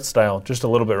knock the art style just a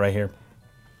little bit right here.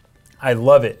 I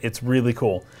love it. It's really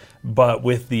cool. But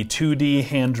with the 2D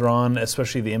hand-drawn,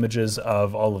 especially the images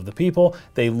of all of the people,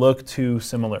 they look too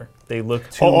similar. They look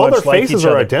too much like each other. All their faces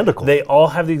are identical. They all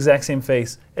have the exact same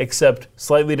face, except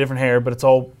slightly different hair, but it's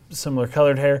all similar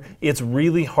colored hair. It's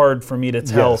really hard for me to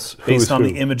tell based on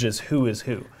the images who is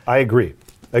who. I agree.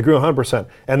 I agree 100%.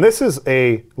 And this is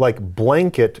a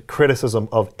blanket criticism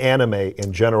of anime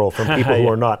in general from people who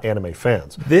are not anime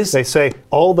fans. They say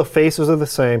all the faces are the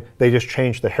same, they just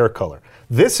change the hair color.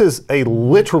 This is a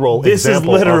literal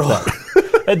example of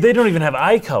that. They don't even have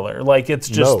eye color. Like, it's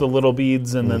just the little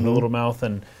beads and then the little mouth.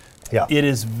 And it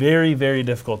is very, very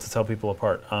difficult to tell people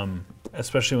apart,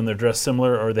 especially when they're dressed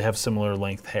similar or they have similar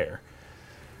length hair.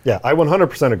 Yeah, I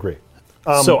 100% agree.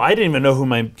 So I didn't even know who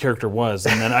my character was,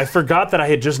 and then I forgot that I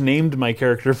had just named my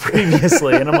character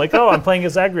previously, and I'm like, oh, I'm playing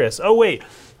as Agrias. Oh, wait.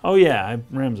 Oh, yeah, I'm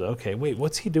Ramza. Okay, wait,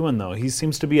 what's he doing, though? He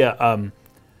seems to be a,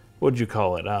 what would you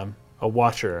call it, a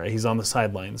watcher. He's on the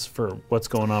sidelines for what's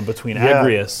going on between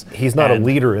Agrias. He's not a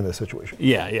leader in this situation.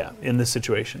 Yeah, in this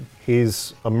situation.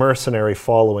 He's a mercenary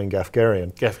following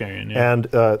Gafgarian. Yeah. And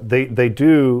they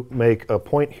do make a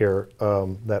point here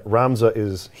that Ramza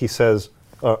is, he says,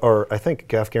 or I think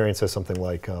Gafgarian says something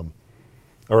like, all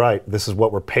right, this is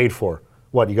what we're paid for.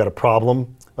 What, you got a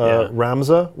problem,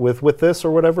 Ramza, with this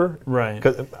or whatever? Right.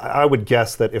 'Cause I would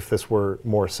guess that if this were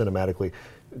more cinematically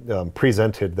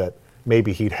presented, that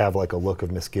maybe he'd have like a look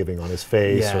of misgiving on his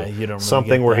face, or you don't really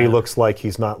something where he looks like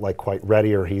he's not like quite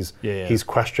ready, or he's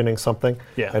questioning something.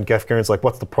 Yeah. And Gafgarian's like,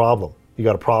 what's the problem? You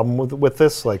got a problem with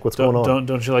this? Like, what's going on?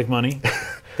 Don't you like money?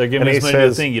 They're giving us money to do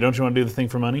the thing. Don't you want to do the thing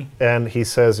for money? And he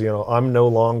says, I'm no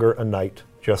longer a knight,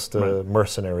 just a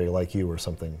mercenary like you or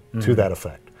something to that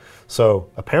effect. So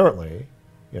apparently,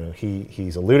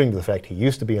 he's alluding to the fact he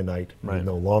used to be a knight, he's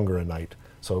no longer a knight.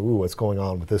 So, what's going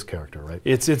on with this character, right?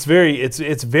 It's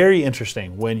very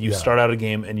interesting when you start out a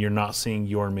game and you're not seeing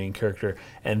your main character,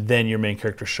 and then your main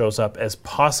character shows up as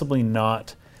possibly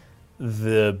not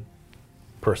the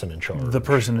person in charge. The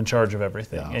person in charge of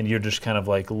everything, and you're just kind of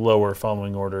like lower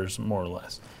following orders, more or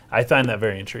less. I find that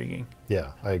very intriguing.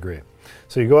 Yeah, I agree.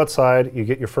 So you go outside, you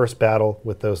get your first battle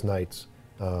with those knights,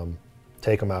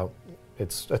 take them out.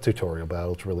 It's a tutorial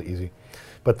battle, it's really easy.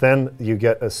 But then you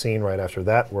get a scene right after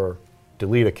that where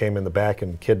Delita came in the back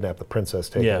and kidnapped the princess,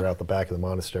 taking her out the back of the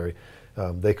monastery.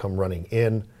 They come running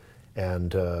in,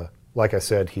 and like I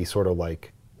said, he sort of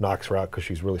like knocks her out because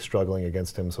she's really struggling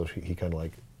against him, so he kind of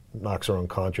like knocks her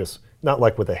unconscious. Not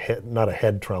like with not a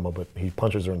head trauma, but he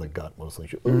punches her in the gut mostly.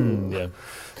 And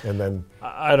then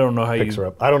I don't know how picks you her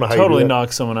up. I don't know how totally you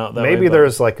knock someone out that Maybe way.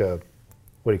 There's like a,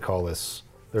 what do you call this?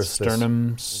 There's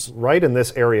sternum. Right in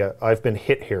this area, I've been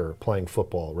hit here playing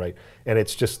football, right? And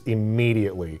it's just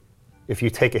immediately, if you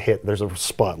take a hit, there's a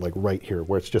spot like right here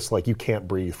where it's just like you can't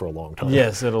breathe for a long time.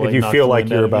 Yes, it'll and like you knock feel the like wind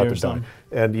you're out of about you to or die, something.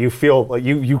 and you feel like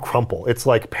you crumple. It's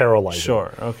like paralyzing.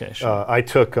 Sure. Okay. Sure. I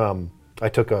took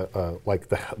a like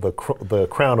the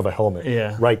crown of a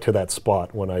helmet right to that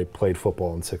spot when I played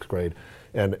football in 6th grade,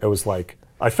 and it was like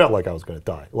I felt like I was going to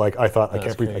die. Like I thought, I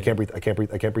can't breathe, I can't breathe, I can't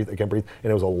breathe, I can't breathe, I can't breathe,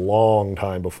 and it was a long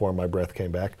time before my breath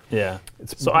came back. Yeah.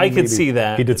 So I could see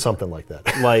that he did something like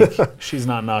that. Like she's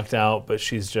not knocked out, but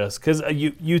she's just because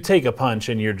you take a punch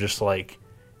and you're just like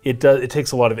it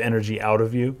takes a lot of energy out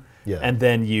of you, and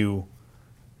then you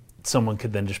someone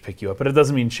could then just pick you up. But it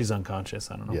doesn't mean she's unconscious.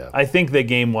 I don't know. Yeah. I think the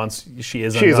game wants she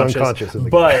is unconscious in the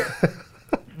but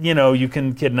you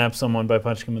can kidnap someone by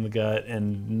punching them in the gut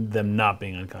and them not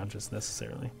being unconscious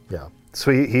necessarily. Yeah.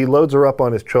 So he loads her up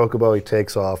on his chocobo. He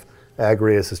takes off.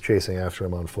 Agrias is chasing after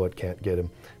him on foot. Can't get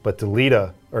him. But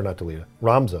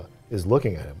Ramza is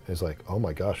looking at him. Is like, oh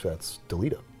my gosh, that's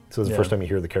Delita. So it's the first time you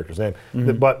hear the character's name.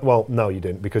 But well, no, you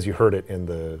didn't, because you heard it in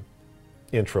the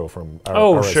intro from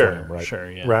Arslan, right?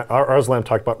 Sure, yeah. Arslan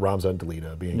talked about Ramza and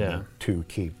Delita being the two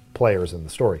key players in the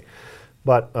story.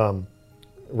 But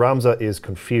Ramza is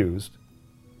confused.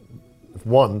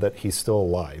 One, that he's still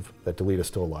alive, that Delita's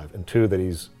still alive, and two, that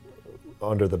he's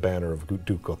under the banner of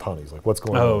Duke Gultani. He's like, what's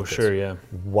going on? Oh, sure, yeah.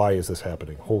 Why is this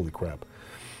happening? Holy crap.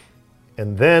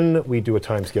 And then we do a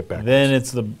time skip back. Then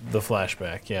it's the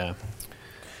flashback, yeah.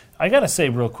 I gotta say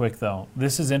real quick though,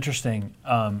 this is interesting.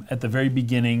 At the very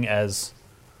beginning, as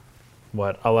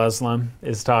what Al-Azlam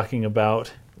is talking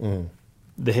about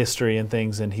the history and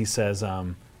things, and he says,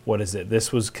 what is it?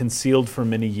 This was concealed for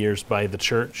many years by the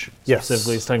church. Yes.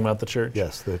 Specifically, he's talking about the church.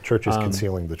 Yes, the church is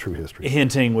concealing the true history.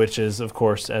 Hinting, which is, of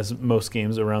course, as most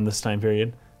games around this time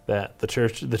period, that the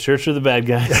church are the bad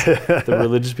guys, the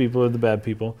religious people are the bad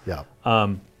people. Yeah.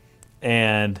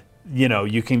 And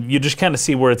you just kind of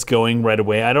see where it's going right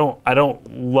away. I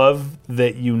don't love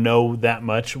that that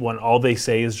much when all they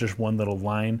say is just one little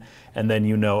line, and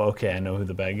then okay, I know who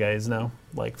the bad guy is now,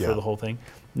 for the whole thing.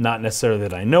 Not necessarily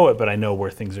that I know it, but I know where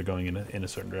things are going in a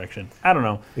certain direction. I don't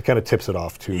know. It kind of tips it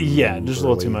off to just a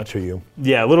little too much to you.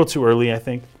 Yeah, a little too early, I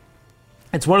think.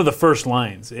 It's one of the first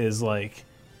lines is like,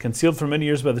 concealed for many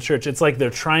years by the church. It's like they're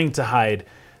trying to hide,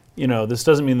 this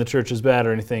doesn't mean the church is bad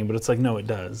or anything, but it's like, no, it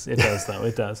does. It does, though.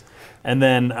 It does. And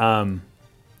then,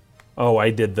 I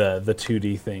did the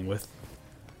 2D thing with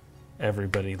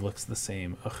everybody looks the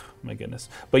same. Ugh, my goodness.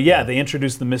 But yeah, they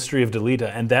introduced the mystery of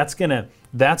Delita, and that's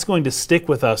going to stick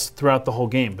with us throughout the whole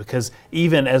game, because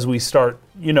even as we start,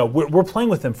 we're playing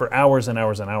with him for hours and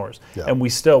hours and hours, and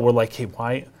we're like,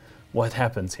 hey, what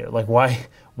happens here? Like,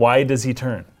 why does he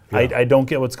turn? Yeah. I don't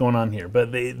get what's going on here.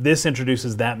 But this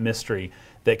introduces that mystery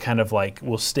that kind of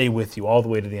will stay with you all the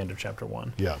way to the end of chapter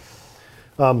 1. Yeah.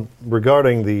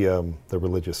 Regarding the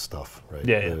religious stuff, right?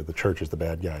 Yeah, the church is the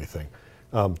bad guy thing.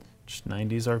 Just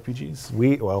 90s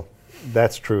RPGs.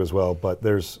 That's true as well. But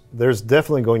there's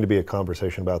definitely going to be a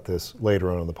conversation about this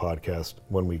later on in the podcast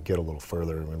when we get a little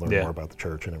further and we learn more about the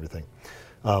church and everything.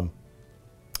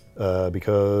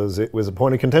 Because it was a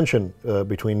point of contention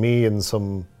between me and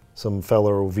some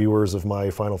fellow viewers of my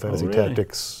Final Fantasy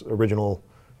Tactics original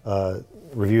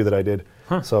review that I did.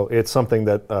 Huh. So it's something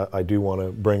that I do want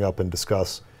to bring up and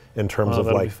discuss in terms of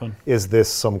is this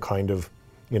some kind of,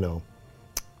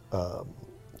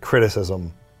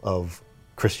 criticism of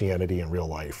Christianity in real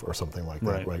life or something like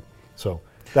that, right? So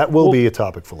that will be a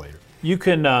topic for later. You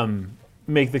can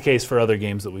make the case for other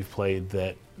games that we've played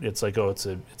that it's like, it's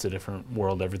a different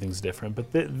world, everything's different.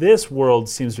 But this world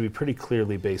seems to be pretty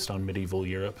clearly based on medieval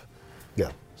Europe.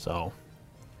 Yeah. So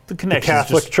the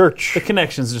Catholic Church. The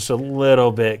connection's just a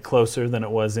little bit closer than it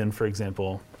was in, for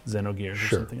example, Xenogears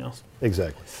or something else.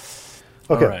 Exactly.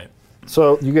 Okay. All right.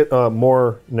 So you get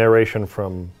more narration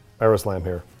from Arslan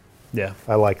here. Yeah.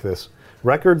 I like this.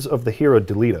 Records of the hero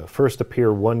Delita first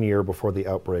appear 1 year before the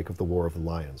outbreak of the War of the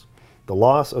Lions. The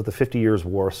loss of the 50 Years'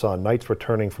 War saw knights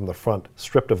returning from the front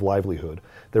stripped of livelihood,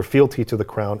 their fealty to the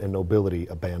crown and nobility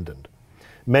abandoned.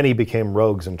 Many became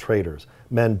rogues and traitors,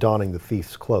 men donning the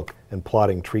thief's cloak and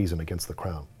plotting treason against the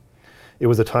crown. It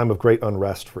was a time of great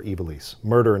unrest for Ivalice.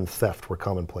 Murder and theft were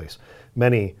commonplace.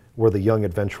 Many were the young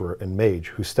adventurer and mage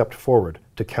who stepped forward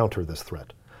to counter this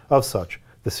threat. Of such,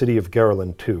 the city of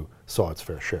Garland, too, saw its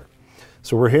fair share.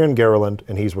 So we're here in Garland,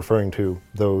 and he's referring to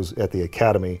those at the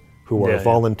academy who are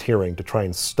volunteering to try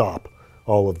and stop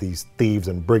all of these thieves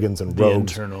and brigands and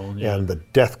rogues and the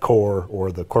Death Corps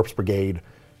or the Corpse Brigade,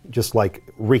 just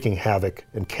wreaking havoc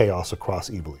and chaos across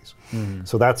Ivalice. Mm-hmm.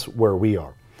 So that's where we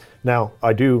are. Now,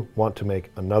 I do want to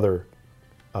make another,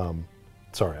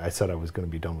 sorry, I said I was going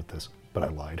to be done with this, but I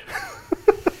lied.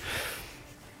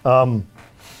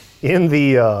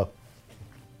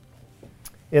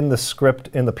 In the script,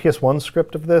 in the PS1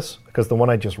 script of this, because the one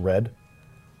I just read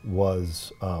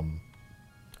was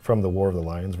from the War of the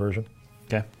Lions version.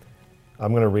 Okay.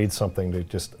 I'm going to read something to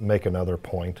just make another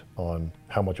point on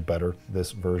how much better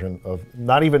this version of,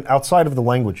 not even outside of the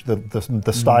language,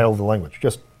 the style of the language,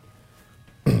 just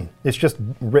it's just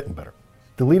written better.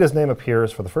 Delita's name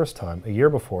appears for the first time a year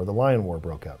before the Lion War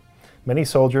broke out. Many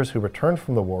soldiers who returned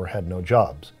from the war had no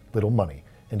jobs, little money,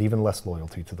 and even less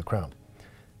loyalty to the crown.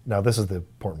 Now this is the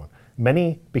important one.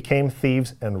 Many became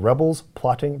thieves and rebels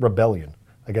plotting rebellion.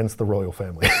 against the royal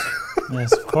family.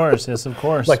 Yes, of course. Yes, of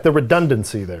course. Like the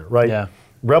redundancy there, right? Yeah.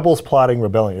 Rebels plotting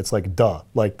rebellion. It's like duh.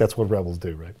 Like that's what rebels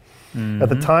do, right? At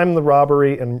the time,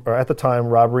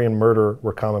 robbery and murder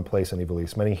were commonplace in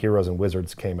Ivalice. Many heroes and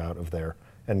wizards came out of there,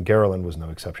 and Garland was no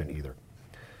exception either.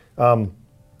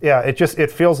 Yeah,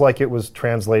 it feels like it was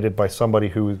translated by somebody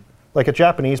who, like a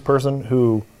Japanese person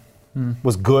who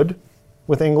was good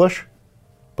with English,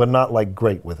 but not like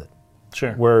great with it.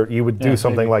 Sure. Where you would do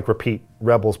something maybe. like repeat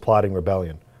rebels plotting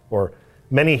rebellion, or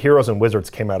many heroes and wizards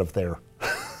came out of there.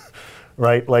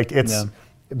 Right? Like it's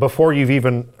before you've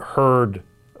even heard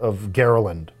of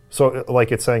Garland. So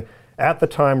like it's saying, at the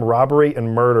time robbery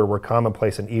and murder were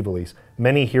commonplace in Ivalice,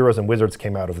 many heroes and wizards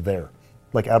came out of there.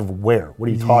 Like out of where? What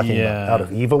are you talking about? Out of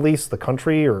Ivalice, the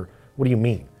country, or what do you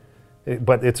mean?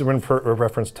 But it's a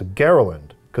reference to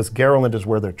Garland, because Garland is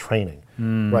where they're training,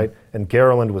 right? And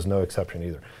Garland was no exception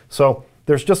either. So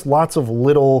there's just lots of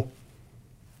little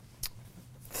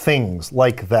things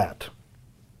like that.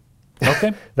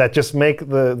 Okay. That just make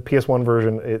the PS1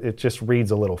 version, it just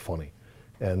reads a little funny.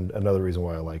 And another reason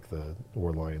why I like the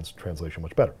War Lions translation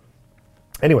much better.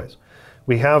 Anyways,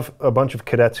 we have a bunch of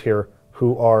cadets here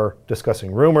who are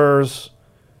discussing rumors.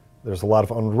 There's a lot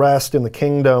of unrest in the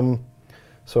kingdom.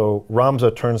 So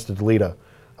Ramza turns to Delita.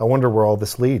 I wonder where all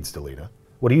this leads, Delita.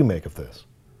 What do you make of this?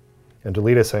 And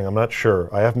Delita is saying, I'm not sure.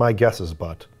 I have my guesses,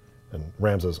 but... And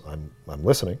Ram says, I'm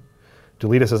listening.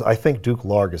 Delita says, I think Duke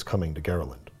Larg is coming to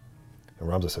Garland. And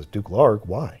Ramza says, Duke Larg?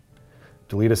 Why?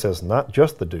 Delita says, not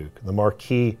just the Duke, the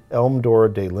Marquis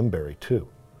Elmdor de Limberry, too.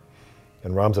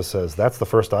 And Ramza says, that's the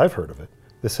first I've heard of it.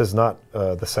 This is not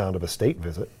the sound of a state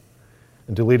visit.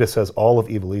 And Delita says, all of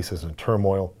Ivalice is in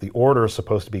turmoil. The Order is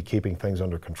supposed to be keeping things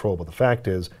under control, but the fact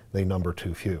is, they number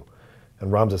too few.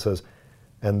 And Ramza says,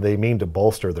 and they mean to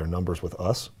bolster their numbers with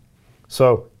us.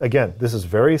 So, again, this is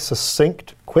very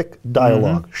succinct, quick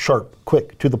dialogue, sharp,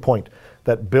 quick, to the point,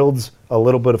 that builds a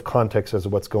little bit of context as to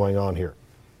what's going on here.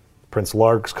 Prince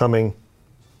Larg's coming,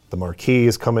 the Marquis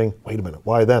is coming. Wait a minute,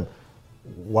 why them?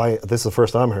 Why? This is the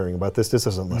first I'm hearing about this. This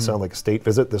doesn't sound like a state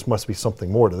visit. This must be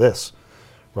something more to this,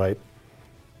 right?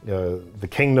 The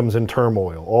kingdom's in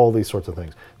turmoil, all these sorts of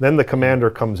things. Then the commander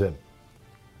comes in,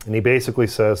 and he basically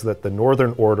says that the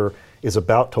Northern Order is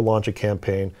about to launch a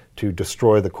campaign to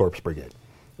destroy the Corpse Brigade.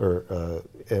 Or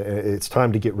it's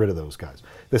time to get rid of those guys.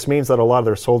 This means that a lot of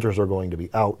their soldiers are going to be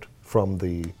out from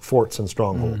the forts and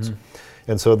strongholds.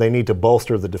 And so they need to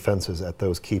bolster the defenses at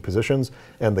those key positions,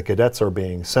 and the cadets are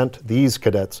being sent, these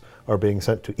cadets are being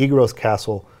sent to Igros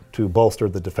Castle to bolster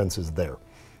the defenses there.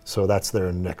 So that's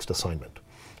their next assignment.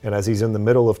 And as he's in the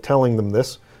middle of telling them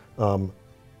this,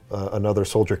 another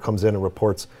soldier comes in and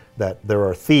reports that there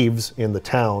are thieves in the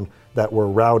town that were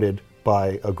routed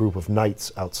by a group of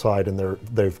knights outside, and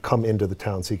they've come into the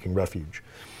town seeking refuge.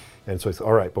 And so he says,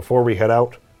 all right, before we head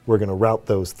out, we're going to rout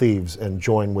those thieves and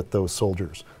join with those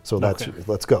soldiers. So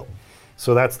let's go.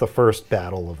 So that's the first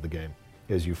battle of the game,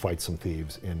 is you fight some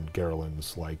thieves in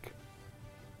Garland's, like,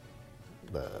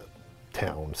 the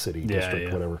town, city,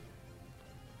 district, whatever.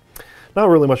 Not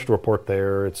really much to report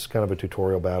there. It's kind of a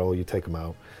tutorial battle. You take them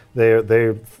out. They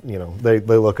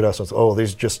look at us and say, oh,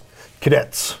 these are just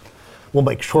cadets. We'll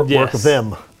make short work of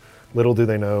them. Little do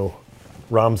they know,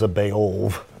 Ramza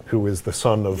Beolv, who is the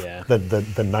son of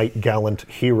the knight gallant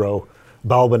hero,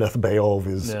 Balbaneth Beolv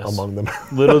is among them.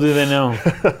 Little do they know.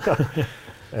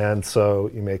 And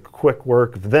so you make quick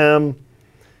work of them,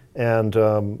 and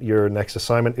your next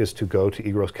assignment is to go to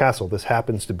Igros Castle. This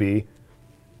happens to be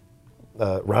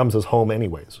Ramza's home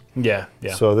anyways. Yeah.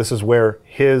 So this is where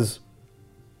his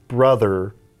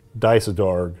brother,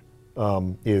 Daisadarg,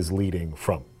 is leading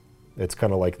from. It's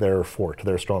kind of like their fort,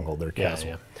 their stronghold, their castle.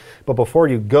 Yeah. But before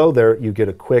you go there, you get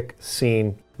a quick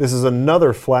scene. This is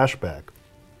another flashback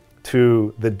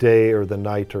to the day or the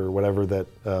night or whatever that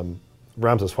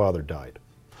Ramza's father died.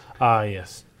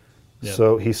 Yes. Yep.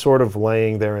 So he's sort of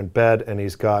laying there in bed, and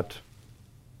he's got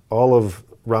all of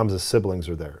Ramza's siblings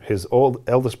are there. His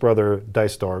eldest brother,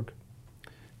 Daisadarg,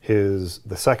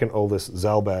 the second oldest,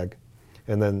 Zalbag,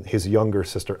 and then his younger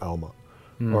sister, Alma,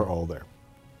 are all there,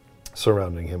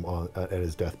 surrounding him at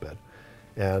his deathbed.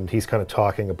 And he's kind of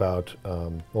talking about,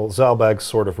 Zalbag's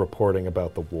sort of reporting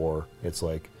about the war. It's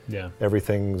like,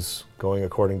 everything's going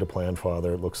according to plan,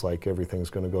 Father. It looks like everything's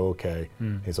going to go okay.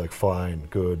 He's like, fine,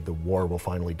 good, the war will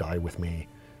finally die with me.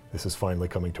 This is finally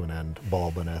coming to an end,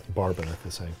 Barbaneth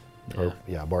is saying.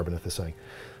 Barbaneth is saying.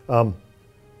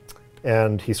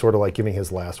 And he's sort of like giving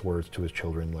his last words to his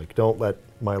children, like, don't let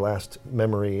my last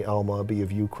memory, Alma, be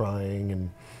of you crying,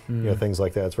 and things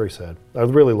like that. It's very sad. I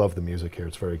really love the music here.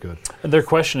 It's very good. They're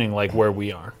questioning, like, where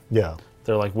we are. Yeah.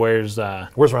 they're like, "Where's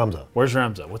Ramza? Where's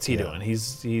Ramza? What's he doing?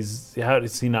 He's how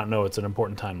does he not know it's an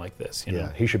important time like this? You know?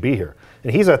 Yeah, he should be here.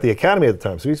 And he's at the academy at the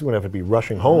time, so he's going to have to be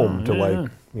rushing home to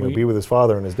be with his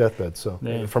father on his deathbed. So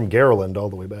from Gareland all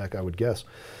the way back, I would guess.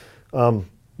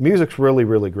 Music's really,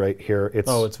 really great here.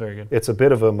 It's very good. It's a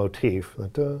bit of a motif.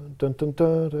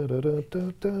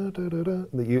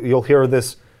 You'll hear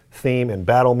this theme in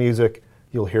battle music.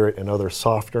 You'll hear it in other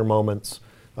softer moments.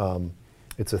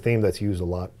 It's a theme that's used a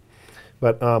lot.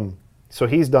 But so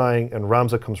he's dying, and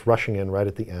Ramza comes rushing in right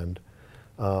at the end.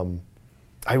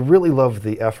 I really love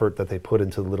the effort that they put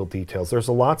into the little details. There's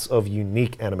lots of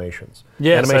unique animations.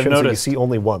 Yes, animations I've noticed. that you see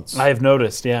only once. I have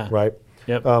noticed, yeah. Right?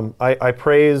 Yep. I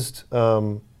praised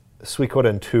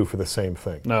Suikoden 2 for the same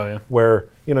thing. Oh, yeah. Where,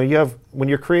 you have, when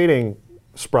you're creating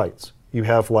sprites, you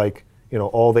have like,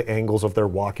 all the angles of their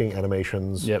walking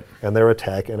animations and their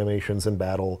attack animations in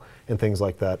battle and things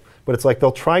like that. But it's like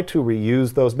they'll try to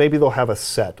reuse those. Maybe they'll have a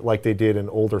set like they did in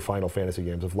older Final Fantasy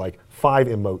games of like 5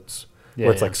 emotes where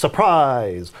it's like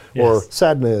surprise or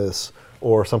sadness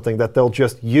or something that they'll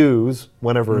just use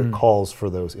whenever it calls for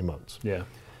those emotes. Yeah.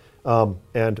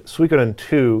 And Suikoden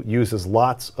 2 uses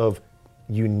lots of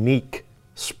unique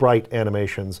sprite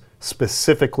animations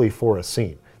specifically for a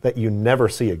scene that you never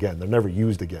see again. They're never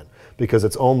used again because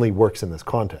it only works in this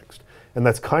context. And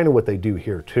that's kind of what they do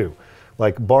here too.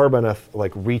 Like Barbaneth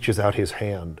reaches out his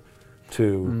hand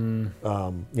to,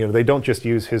 they don't just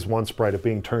use his one sprite of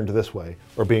being turned this way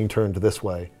or being turned this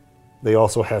way. They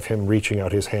also have him reaching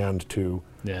out his hand to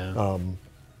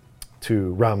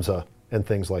Ramza and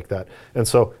things like that. And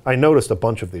so I noticed a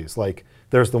bunch of these. Like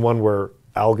there's the one where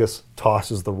Algus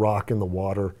tosses the rock in the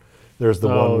water. There's the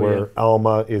one where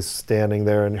Alma is standing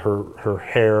there and her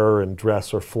hair and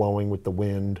dress are flowing with the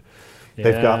wind. Yeah.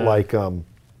 They've got like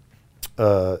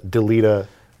Delita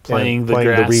playing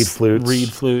the reed flutes.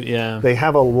 Reed flute, yeah. They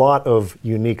have a lot of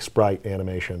unique sprite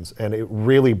animations, and it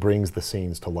really brings the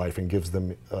scenes to life and gives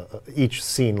them each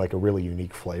scene like a really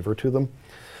unique flavor to them.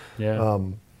 Yeah.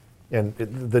 And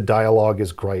the dialogue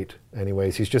is great.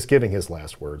 Anyways, he's just giving his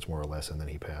last words more or less, and then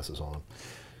he passes on.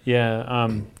 Yeah,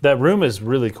 that room is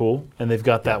really cool, and they've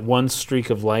got that one streak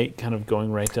of light kind of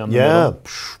going right down the middle.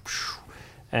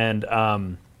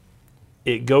 And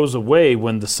it goes away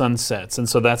when the sun sets, and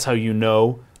so that's how you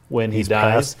know when he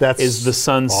dies. Is the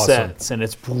sun sets, and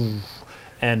it's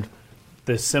and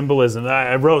the symbolism.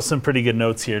 I wrote some pretty good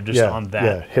notes here just on that.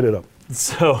 Yeah, hit it up.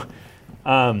 So,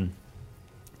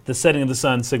 the setting of the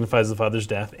sun signifies the Father's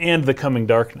death and the coming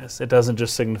darkness. It doesn't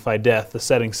just signify death. The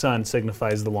setting sun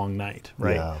signifies the long night,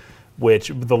 right? Yeah.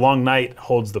 Which the long night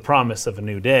holds the promise of a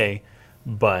new day.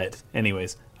 But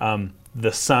anyways,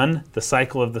 the sun, the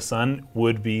cycle of the sun,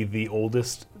 would be the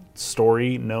oldest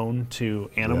story known to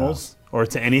animals or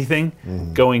to anything,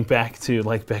 going back to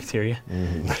like bacteria.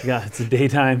 Yeah, it's a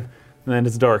daytime. And then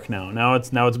it's dark now. Now it's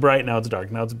bright, now it's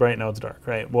dark. Now it's bright, now it's dark,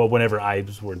 right? Well, whenever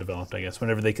eyes were developed, I guess,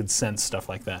 whenever they could sense stuff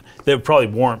like that. They were probably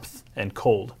warmth and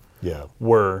cold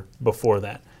were before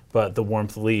that. But the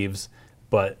warmth leaves,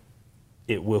 but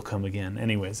it will come again.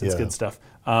 Anyways, it's good stuff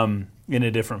in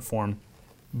a different form.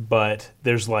 But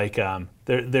there's like,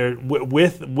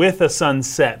 with a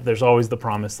sunset, there's always the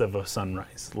promise of a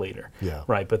sunrise later,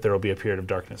 right? But there will be a period of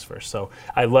darkness first. So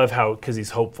I love how, because he's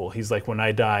hopeful. He's like, when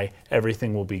I die,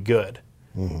 everything will be good,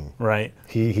 right?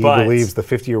 He believes the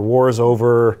 50-year war is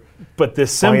over. But the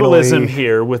symbolism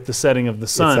here with the setting of the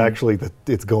sun, it's actually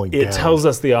it's going down. It tells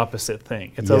us the opposite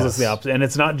thing. It tells us the opposite. And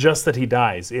it's not just that he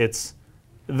dies. It's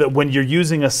that when you're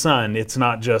using a sun, it's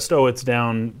not just, it's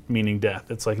down, meaning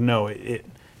death. It's like, no, it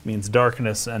means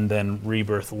darkness and then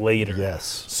rebirth later.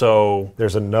 Yes. So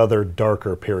there's another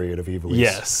darker period of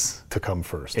Ivalice to come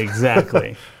first.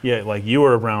 Exactly. Yeah, like you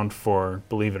were around for,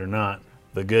 believe it or not,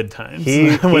 the good times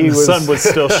when the sun was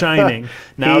still shining.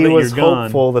 Now that you're gone. He was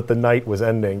hopeful that the night was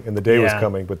ending and the day was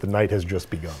coming, but the night has just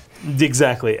begun.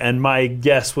 Exactly. And my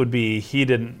guess would be he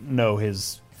didn't know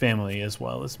his family as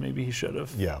well as maybe he should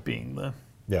have. Being the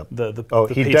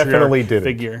he definitely didn't.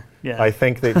 Figure. Yeah. I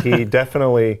think that he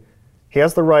definitely. He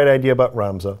has the right idea about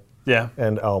Ramza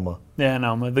and Alma. Yeah, and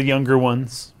Alma, the younger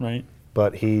ones, right?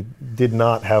 But he did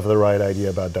not have the right idea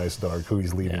about Dysdarg, who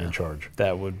he's leaving in charge.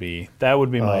 That would be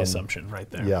my assumption right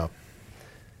there. Yeah.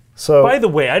 So, by the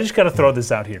way, I just got to throw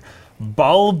this out here.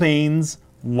 Balbanes,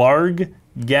 Larg,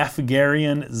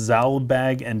 Gafgarian,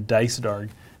 Zalbag, and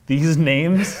Dysdarg. These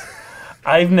names,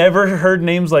 I've never heard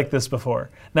names like this before.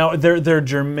 Now, they're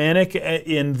Germanic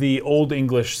in the Old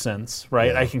English sense,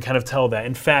 right? I can kind of tell that.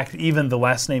 In fact, even the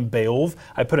last name Beowulf,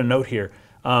 I put a note here,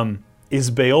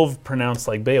 is Beowulf pronounced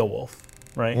like Beowulf,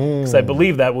 right? Because I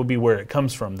believe that would be where it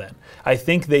comes from then. I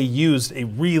think they used a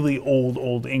really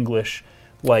old English,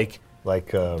 like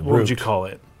like what would you call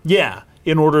it? Yeah,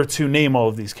 in order to name all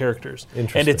of these characters.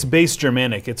 Interesting. And it's base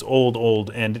Germanic. It's old,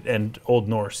 and Old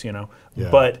Norse, you know. Yeah.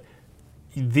 But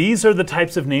these are the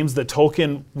types of names that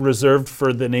Tolkien reserved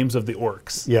for the names of the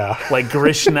orcs. Yeah. Like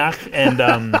Grishnach and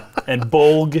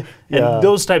Bolg and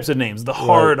those types of names. The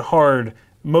hard,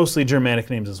 mostly Germanic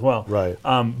names as well. Right.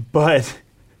 But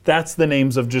that's the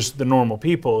names of just the normal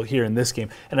people here in this game.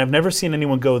 And I've never seen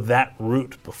anyone go that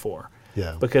route before.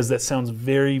 Yeah. Because that sounds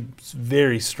very,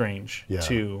 very strange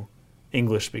to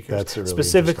English speakers. That's really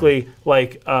specifically,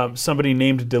 like somebody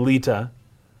named Delita,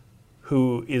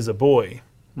 who is a boy,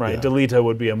 right? Yeah. Delita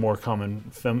would be a more common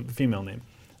female name.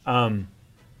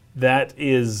 That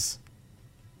is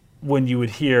when you would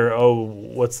hear, oh,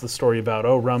 what's the story about?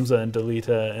 Oh, Ramza and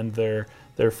Delita and their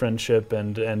friendship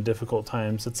and difficult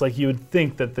times. It's like you would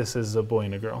think that this is a boy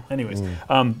and a girl. Anyways,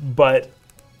 but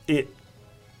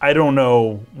I don't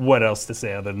know what else to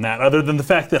say other than that, other than the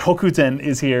fact that Hokuten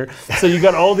is here. So you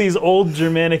got all these old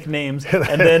Germanic names,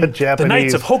 and then the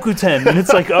Knights of Hokuten, and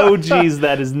it's like, oh geez,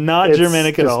 that is not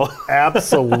Germanic at all.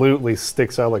 Absolutely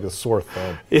sticks out like a sore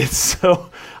thumb. It's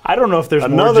so, I don't know if there's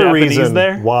Another more Japanese reason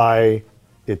there. why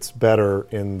it's better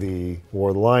in the War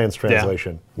of the Lions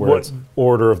translation, where it's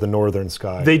Order of the Northern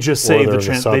Sky. They just say Order of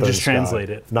they Southern just Sky,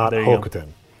 translate it. not There you go. Hokuten.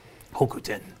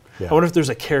 Hokuten. Yeah. I wonder if there's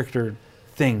a character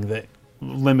thing that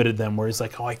limited them where he's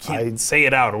like, oh, I can't say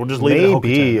it out. We'll just leave it at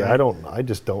Maybe, Hokuten. Right? I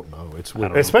just don't know. It's weird.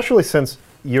 don't know. Especially since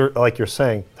you're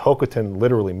saying, Hokuten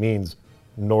literally means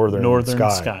Northern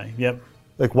Sky. Yep.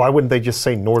 Like, why wouldn't they just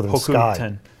say Northern Sky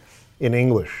Hokuten. in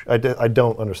English? I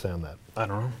don't understand that. I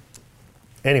don't know.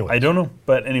 Anyway. I don't know.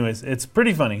 But anyways, it's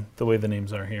pretty funny the way the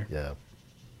names are here. Yeah.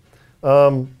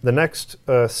 The next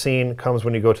scene comes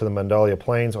when you go to the Mandalia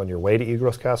Plains on your way to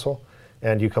Egros Castle,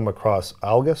 and you come across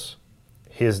Algus.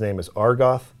 His name is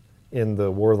Argoth in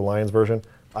the War of the Lions version.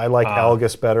 I like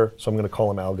Algus better, so I'm going to call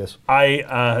him Algus.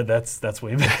 That's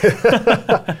way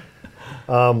better.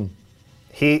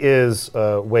 He is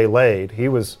waylaid. He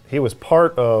was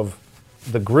part of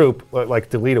the group, like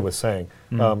Delita was saying.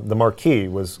 The Marquis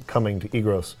was coming to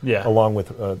Egros along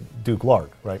with Duke Larg,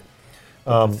 right?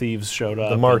 The thieves showed up.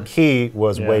 The Marquis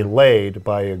was waylaid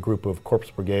by a group of Corpse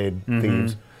Brigade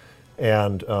thieves,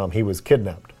 and he was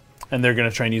kidnapped. And they're going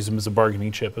to try and use him as a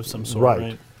bargaining chip of some sort,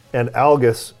 right? And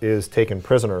Algus is taken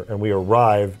prisoner, and we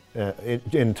arrive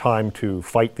in time to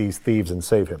fight these thieves and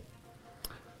save him.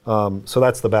 So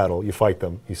that's the battle. You fight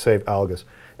them. You save Algus.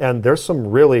 And there's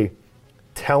some really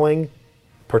telling,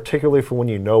 particularly for when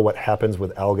you know what happens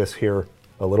with Algus here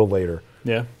a little later.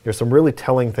 Yeah. There's some really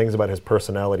telling things about his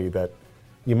personality that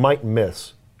you might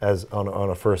miss as on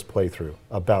a first playthrough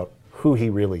about who he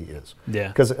really is. Yeah.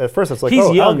 Because at first it's like,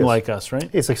 he's young Algus. like us, right?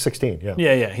 He's like 16, yeah.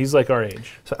 Yeah, he's like our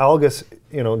age. So Algus,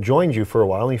 joins you for a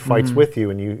while, and he fights with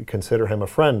you, and you consider him a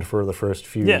friend for the first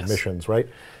few missions, right?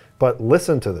 But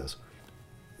listen to this.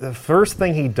 The first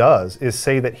thing he does is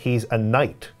say that he's a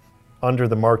knight under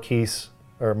the Marquis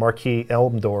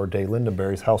Elmdor de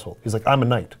Lindenberry's household. He's like, I'm a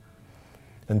knight.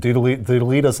 And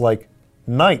Delita's like,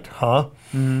 knight, huh?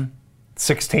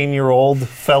 16-year-old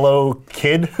fellow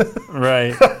kid?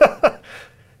 Right.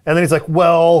 And then he's like,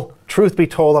 well, truth be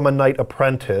told, I'm a knight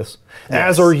apprentice,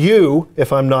 as are you,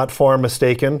 if I'm not far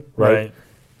mistaken, right?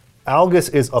 Algus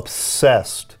is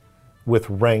obsessed with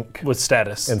rank. With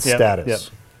status. And status. Yep.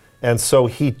 And so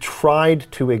he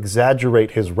tried to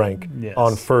exaggerate his rank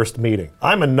on first meeting.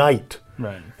 I'm a knight.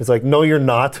 Right. It's like, no, you're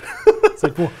not. It's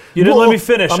like, well, you didn't let me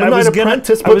finish. I'm a knight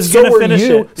apprentice, but so are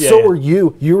you. So are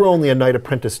you. You're only a knight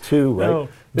apprentice too, right?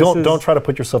 No, don't try to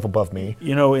put yourself above me.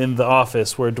 In The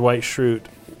Office, where Dwight Schrute,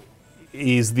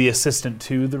 he's the assistant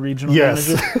to the regional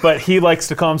manager, but he likes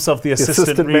to call himself the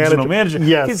assistant regional manager.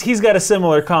 Yes. He's got a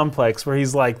similar complex where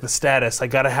he's like, the status, I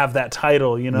got to have that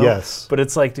title, Yes. But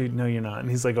it's like, dude, no, you're not. And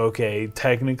he's like, okay,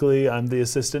 technically, I'm the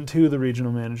assistant to the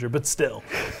regional manager, but still.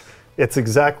 It's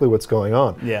exactly what's going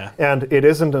on. Yeah. And it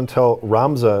isn't until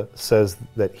Ramza says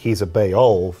that he's a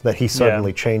Beowulf that he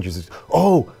suddenly changes his, the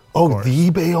Beowulfs?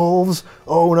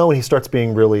 Oh, no. And he starts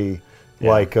being really,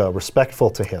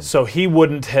 respectful to him. So he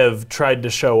wouldn't have tried to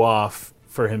show off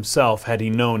for himself had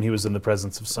he known he was in the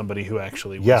presence of somebody who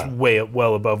actually was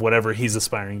well above whatever he's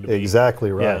aspiring to be.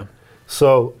 Exactly right. Yeah.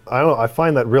 So I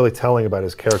find that really telling about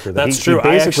his character. That That's he, true. He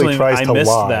basically tries to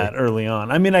missed lie. that early on.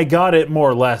 I mean, I got it more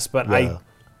or less, but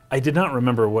I did not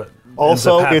remember what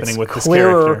also ends up happening it's with this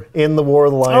clearer character. In the War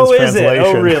of the Lions translation. Oh, is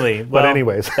it? Oh, really? But well,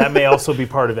 anyways. That may also be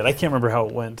part of it. I can't remember how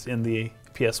it went in the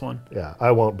PS1. Yeah,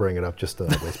 I won't bring it up just to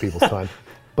waste people's time.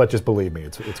 But just believe me,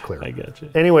 it's clear. I got you.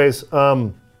 Anyways,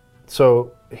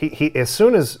 so he as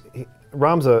soon as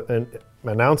Ramza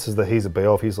announces that he's a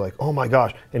Beowulf, he's like, oh my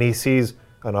gosh. And he sees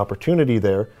an opportunity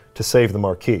there to save the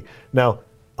Marquis. Now,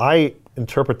 I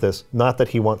interpret this not that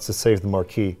he wants to save the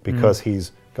Marquis because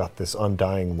he's got this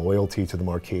undying loyalty to the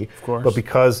Marquis, Of course. but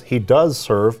because he does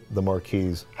serve the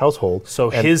Marquis's household. So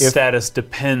and his if- status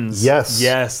depends. Yes.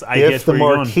 Yes, I if get the where you're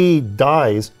going. Marquis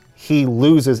dies, he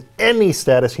loses any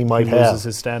status he might He have. loses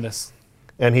his status.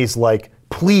 And he's like,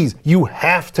 please, you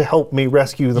have to help me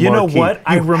rescue the You know Marquis. what?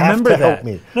 I You remember have to that. help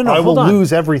me. No, I will hold on.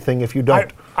 lose everything if you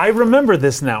don't. I remember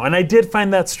this now, and I did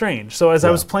find that strange. So as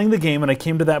I was playing the game and I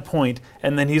came to that point,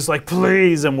 and then he's like,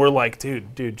 please, and we're like,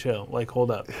 dude, chill. Like, hold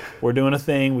up. We're doing a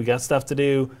thing. We got stuff to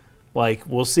do. Like,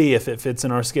 we'll see if it fits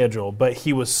in our schedule. But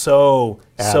he was so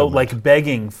Adamant. like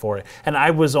begging for it. And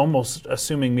I was almost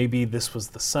assuming maybe this was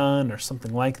the son or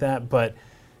something like that. But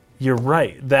you're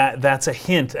right. That's a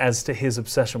hint as to his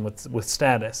obsession with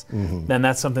status. And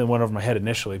that's something that went over my head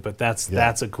initially. But that's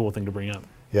a cool thing to bring up.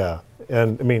 Yeah,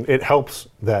 and I mean, it helps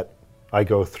that I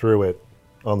go through it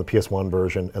on the PS1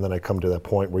 version, and then I come to that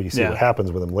point where you see what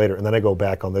happens with him later, and then I go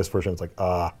back on this version, it's like,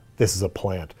 this is a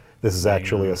plant. This is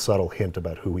actually a subtle hint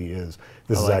about who he is.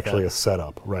 This is like actually that. a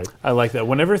setup, right? I like that.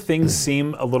 Whenever things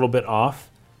seem a little bit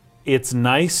off, it's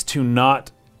nice to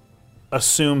not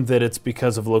assume that it's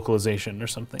because of localization or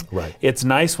something. Right. It's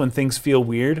nice when things feel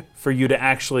weird for you to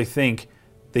actually think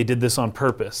they did this on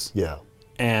purpose. Yeah.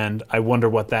 And I wonder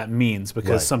what that means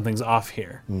because Right. something's off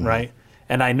here, right?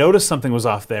 And I noticed something was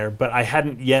off there, but I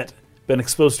hadn't yet been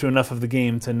exposed to enough of the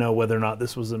game to know whether or not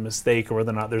this was a mistake or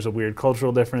whether or not there's a weird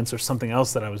cultural difference or something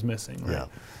else that I was missing. Right? Yeah.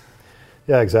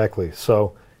 Yeah, exactly.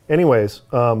 So, anyways,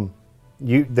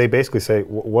 they basically say,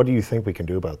 what do you think we can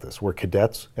do about this? We're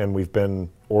cadets, and we've been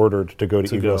ordered to go to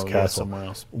Egros Castle. somewhere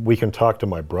else. We can talk to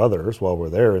my brothers while we're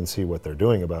there and see what they're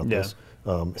doing about Yeah. this.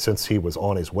 Since he was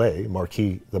on his way,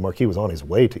 the Marquis was on his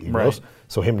way to Egros, Right.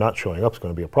 so him not showing up is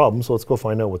going to be a problem. So let's go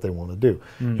find out what they want to do.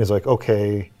 He's like,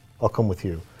 okay, I'll come with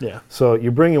you. Yeah. So you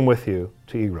bring him with you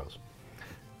to Egros.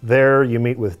 There you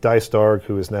meet with Dystarg,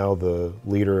 who is now the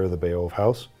leader of the Beowulf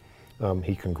house.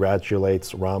 He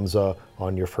congratulates Ramza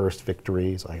on your first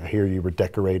victories. I hear you were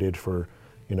decorated for,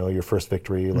 your first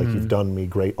victory. Like you've done me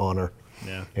great honor.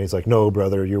 Yeah. And he's like, no,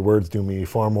 brother, your words do me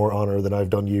far more honor than I've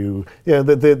done you. Yeah,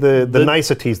 the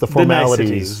niceties, the formalities.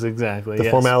 The niceties, exactly. The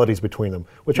yes. formalities between them,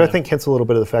 which I think hints a little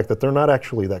bit of the fact that they're not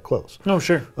actually that close. Oh,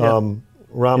 sure. Yeah.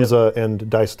 Ramza and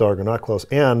Dystarg are not close,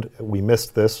 and we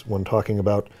missed this when talking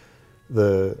about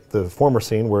the former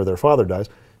scene where their father dies.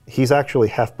 He's actually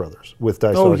half-brothers with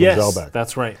Dystarg yes, and Zelbak.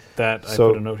 that's right. That I So-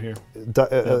 put a note here.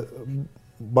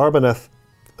 Barbaneth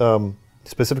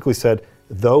specifically said,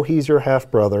 though he's your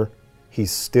half-brother,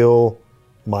 he's still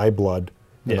my blood,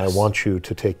 and I Yes. want you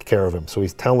to take care of him. So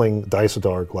he's telling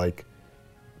Dystarg, like,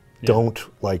 don't,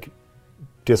 like,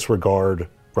 disregard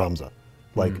Ramza.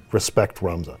 Like, respect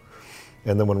Ramza.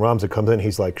 And then when Ramza comes in,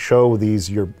 he's like, show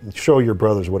your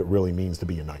brothers what it really means to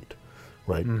be a knight,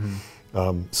 right?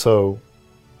 So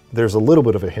there's a little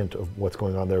bit of a hint of what's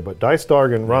going on there, but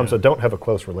Dystarg and Ramza don't have a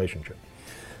close relationship.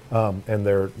 And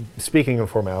they're speaking in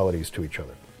formalities to each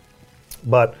other.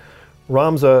 But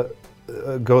Ramza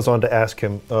goes on to ask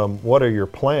him, what are your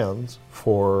plans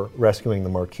for rescuing the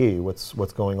Marquis? What's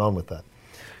going on with that?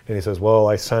 And he says, well,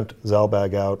 I sent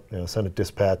Zelbag out, sent a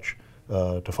dispatch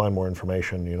to find more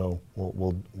information.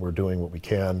 We're doing what we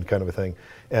can, kind of a thing.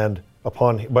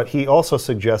 But he also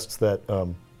suggests that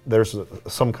there's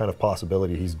some kind of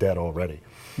possibility he's dead already.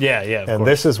 Yeah, of And course.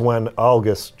 this is when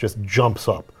Algus just jumps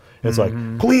up. It's like,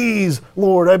 please,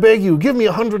 Lord, I beg you, give me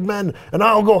 100 men, and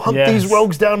I'll go hunt these Yes.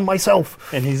 rogues down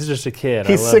myself. And he's just a kid.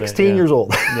 He's I love 16 it. Yeah. years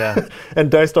old. Yeah. And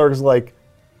Dystarg's like,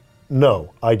 no,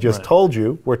 I just Right. told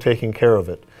you we're taking care of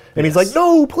it. And he's Yes. like,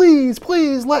 no,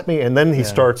 please, let me. And then he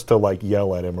starts to like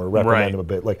yell at him or reprimand Right. him a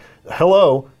bit. Like,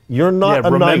 hello, you're not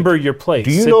a remember knight. your place.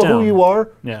 Do you Sit know down. who you are?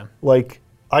 Yeah. Like,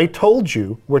 I told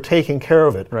you we're taking care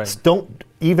of it. Right. Don't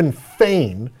even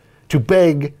feign to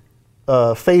beg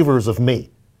favors of me.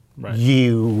 Right.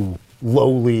 You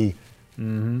lowly,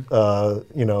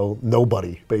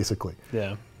 nobody, basically.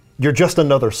 Yeah. You're just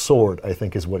another sword, I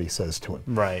think is what he says to him.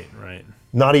 Right.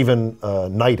 Not even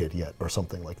knighted yet or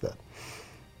something like that.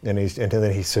 And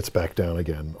then he sits back down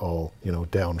again, all,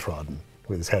 downtrodden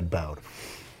with his head bowed.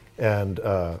 And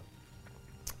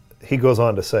he goes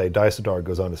on to say, Dystarg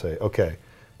goes on to say, okay,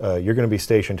 you're going to be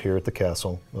stationed here at the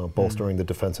castle, bolstering the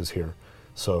defenses here.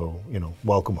 So,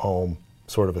 welcome home,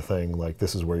 sort of a thing, like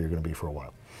this is where you're going to be for a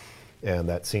while. And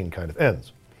that scene kind of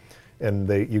ends. And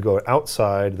you go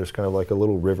outside, there's kind of like a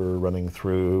little river running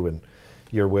through, and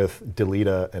you're with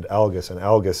Delita and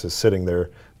Algus is sitting there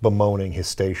bemoaning his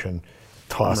station,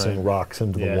 tossing Right. rocks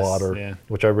into the Yes, water, yeah.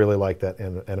 which I really like that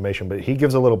animation. But he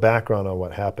gives a little background on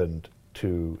what happened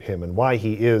to him and why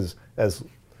he is as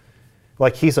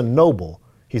like he's a noble.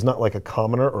 He's not like a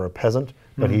commoner or a peasant,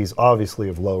 but he's obviously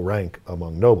of low rank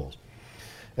among nobles.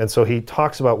 And so he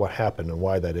talks about what happened and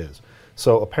why that is.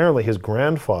 So apparently his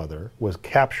grandfather was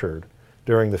captured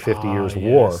during the 50 Years'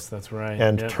 War. That's right.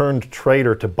 And turned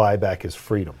traitor to buy back his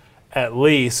freedom. At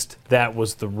least that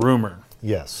was the rumor.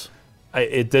 Yes.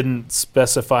 It didn't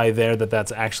specify there that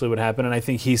that's actually what happened, and I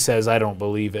think he says, I don't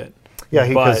believe it. Yeah,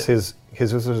 because his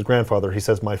grandfather, he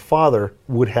says, my father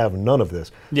would have none of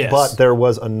this. Yes. But there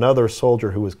was another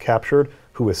soldier who was captured,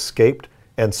 who escaped,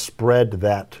 and spread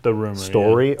that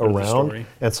story around.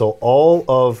 And so all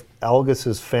of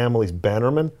Algis's family's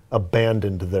bannermen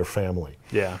abandoned their family.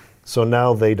 Yeah. So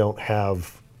now they don't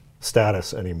have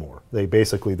status anymore. They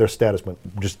basically, their status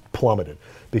just plummeted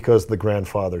because the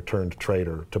grandfather turned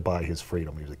traitor to buy his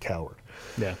freedom. He was a coward.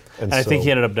 Yeah. And I think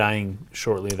he ended up dying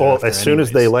shortly thereafter. Well, as soon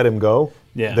as they let him go,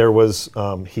 there was,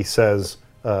 he says,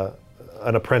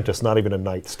 an apprentice, not even a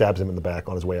knight, stabs him in the back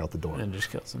on his way out the door. And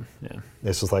just kills him, yeah.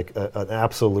 This is like an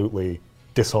absolutely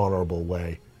dishonorable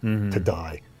way to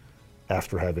die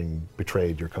after having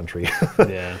betrayed your country.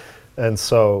 Yeah. And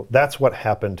so that's what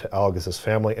happened to Algis's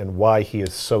family and why he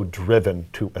is so driven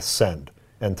to ascend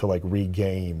and to like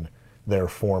regain their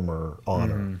former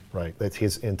honor, right? That's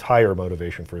his entire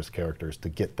motivation for his characters, to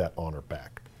get that honor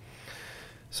back.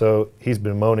 So he's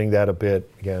been moaning that a bit.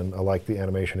 Again, I like the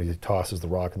animation as he tosses the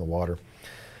rock in the water.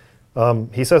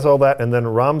 He says all that, and then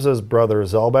Ramza's brother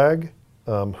Zalbag,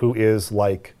 who is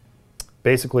like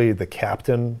basically the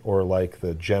captain or like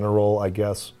the general, I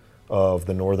guess, of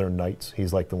the Northern Knights.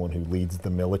 He's like the one who leads the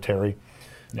military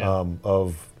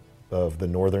of the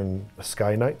Northern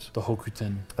Sky Knights. The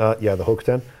Hokuten. Yeah, the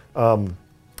Hokuten.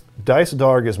 Dice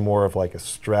Darg is more of like a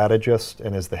strategist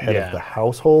and is the head of the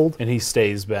household. And he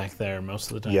stays back there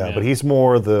most of the time. Yeah, but he's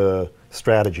more the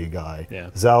strategy guy. Yeah.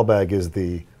 Zalbag is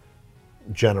the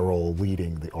general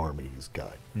leading the armies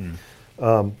guy.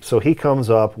 So he comes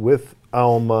up with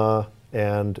Alma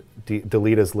and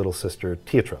Delita's little sister,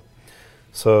 Titra.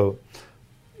 So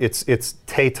it's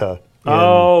Teta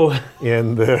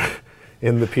in the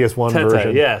PS1 Teta,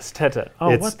 version. yes, Teta.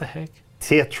 Oh, what the heck?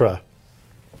 Titra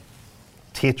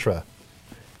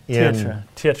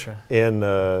in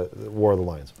War of the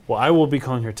Lions. Well, I will be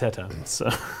calling her Teta.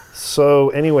 So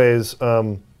anyways,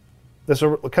 there's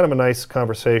kind of a nice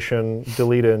conversation.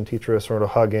 Delita and Titra are sort of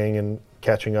hugging and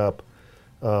catching up.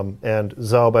 And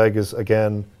Zalbag is,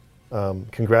 again,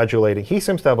 congratulating. He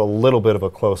seems to have a little bit of a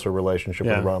closer relationship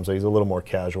with Ramza. He's a little more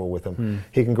casual with him.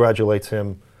 He congratulates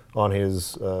him on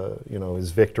his,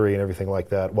 his victory and everything like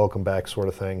that. Welcome back, sort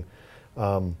of thing.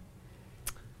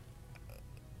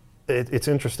 It's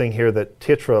interesting here that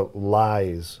Titra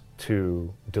lies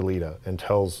to Delita and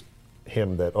tells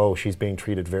him that, oh, she's being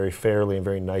treated very fairly and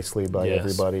very nicely by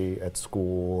everybody at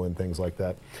school and things like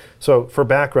that. So for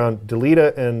background,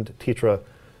 Delita and Titra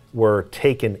were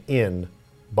taken in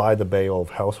by the Beowulf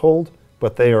household,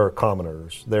 but they are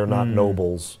commoners. They're not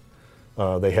nobles.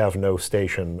 They have no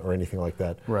station or anything like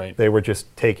that. Right. They were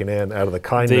just taken in out of the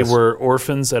kindness. They were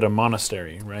orphans at a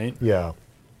monastery, right? Yeah.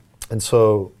 And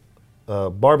so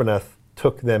Barbaneth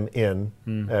took them in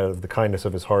out of the kindness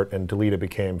of his heart, and Delita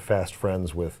became fast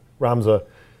friends with Ramza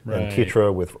and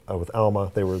Titra with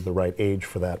Alma. They were the right age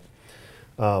for that.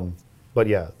 But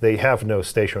yeah, they have no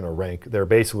station or rank. They're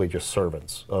basically just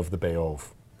servants of the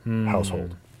Beowulf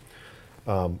household.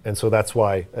 And so that's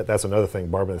why, that's another thing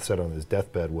Barbaneth said on his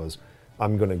deathbed was,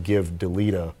 I'm going to give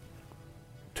Delita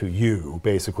to you,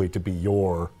 basically to be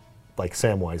your, like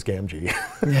Samwise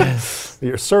Gamgee,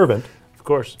 your servant. Of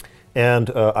course. And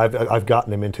I've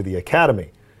gotten him into the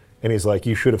academy. And he's like,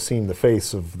 you should have seen the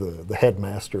face of the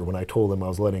headmaster when I told him I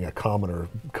was letting a commoner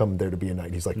come there to be a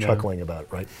knight. He's like chuckling about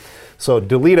it, right? So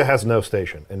Delita has no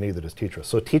station, and neither does Titra.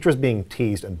 So Titra's being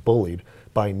teased and bullied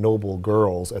by noble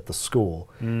girls at the school.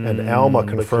 And Alma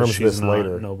confirms this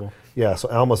later. Noble. Yeah, so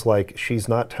Alma's like, she's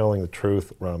not telling the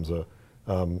truth, Ramza.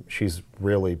 She's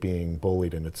really being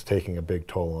bullied, and it's taking a big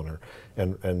toll on her.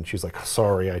 And she's like,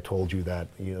 sorry, I told you that.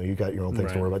 You know, you got your own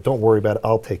things to worry about. Don't worry about it.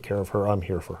 I'll take care of her. I'm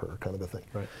here for her, kind of a thing.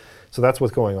 Right. So that's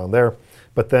what's going on there.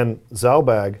 But then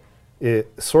Zalbag, it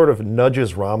sort of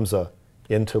nudges Ramza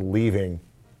into leaving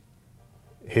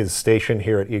his station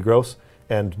here at Igros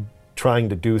and trying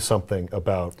to do something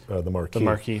about the Marquis. The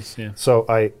Marquis, yeah. So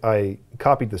I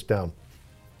copied this down.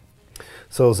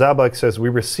 So Zalbag says, we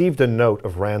received a note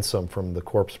of ransom from the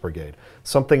Corpse Brigade.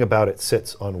 Something about it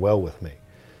sits unwell with me.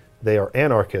 They are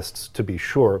anarchists, to be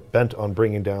sure, bent on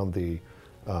bringing down the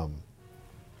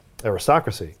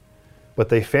aristocracy, but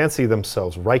they fancy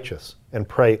themselves righteous and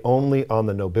prey only on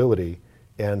the nobility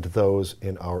and those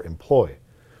in our employ.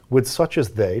 Would such as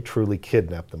they truly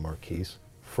kidnap the Marquis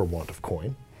for want of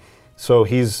coin? So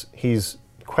he's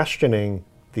questioning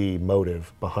the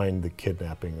motive behind the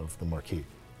kidnapping of the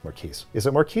Marquise. Is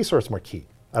it Marquise or it's Marquis?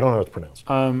 I don't know how it's pronounced.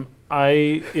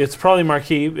 It's probably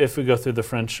Marquis if we go through the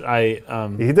French. It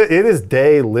is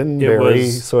de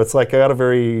Limberry, so it's like got a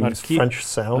very Marquis, French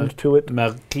sound to it.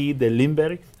 Marquis de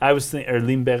Limberry.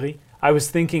 Limberry. I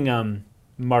was thinking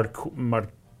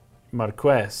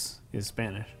Marquess is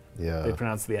Spanish. Yeah. They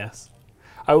pronounce the S.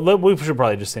 We should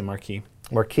probably just say Marquis.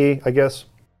 Marquis, I guess.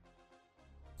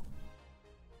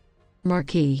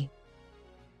 Marquis.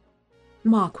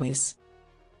 Marquis.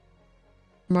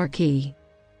 Marquis.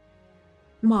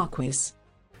 Marquis.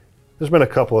 There's been a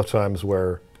couple of times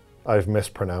where I've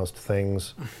mispronounced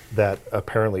things that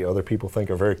apparently other people think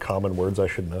are very common words I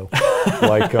should know.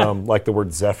 like the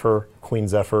word Zephyr, Queen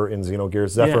Zephyr in Xenogears.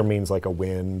 Zephyr means like a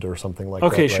wind or something like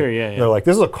that. Okay, right? sure, yeah. And they're like,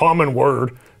 this is a common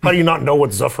word. How do you not know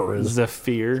what Zephyr is?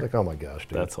 Zephyr. Like, oh my gosh,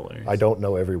 dude. That's hilarious. I don't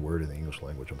know every word in the English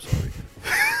language, I'm sorry.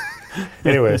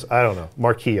 Anyways, I don't know.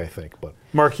 Marquis, I think, but.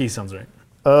 Marquis sounds right.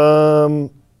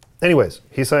 Anyways,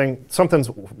 he's saying something's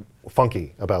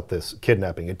funky about this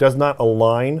kidnapping. It does not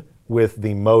align with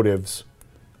the motives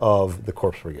of the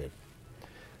Corpse Brigade.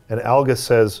 And Algus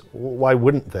says, why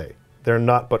wouldn't they? They're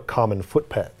not but common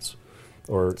footpads.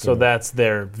 So that's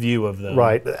their view of them.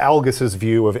 Right. Algus's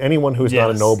view of anyone who's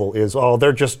not a noble is,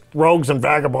 they're just rogues and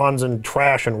vagabonds and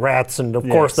trash and rats, and of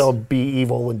course they'll be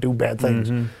evil and do bad things.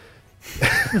 And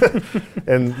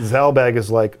Zalbag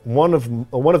is like, one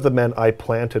of the men I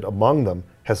planted among them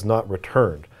has not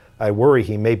returned. I worry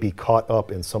he may be caught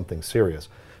up in something serious.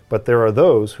 But there are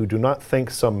those who do not think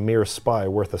some mere spy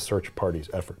worth a search party's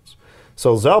efforts.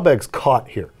 So Zalbag's caught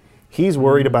here. He's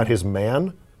worried about his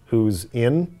man who's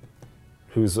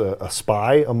a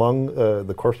spy among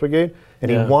the Corpse Brigade,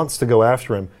 and he wants to go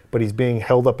after him, but he's being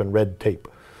held up in red tape.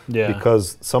 Yeah.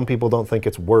 Because some people don't think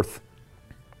it's worth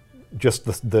just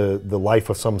the life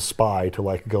of some spy to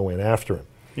like go in after him.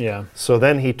 Yeah. So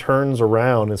then he turns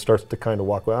around and starts to kind of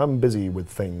walk away. I'm busy with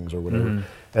things or whatever.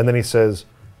 And then he says,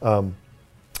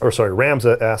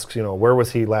 Ramza asks, where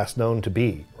was he last known to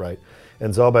be, right?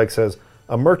 And Zalbag says,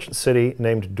 a merchant city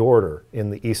named Dorder in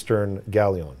the eastern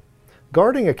Gallion.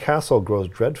 Guarding a castle grows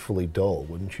dreadfully dull,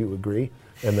 wouldn't you agree?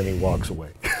 And then he walks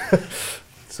away.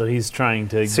 So he's trying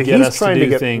to get us to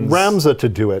do things. Ramza to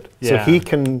do it so he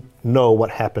can know what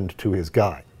happened to his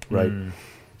guy, right?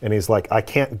 And he's like, I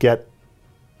can't get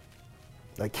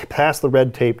past the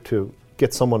red tape to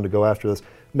get someone to go after this.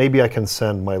 Maybe I can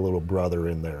send my little brother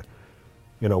in there,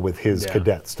 with his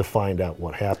cadets to find out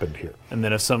what happened here. And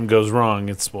then if something goes wrong,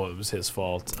 it was his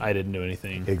fault. I didn't do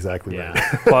anything. Exactly right.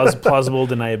 Plausible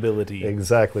deniability.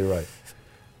 Exactly right.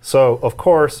 So, of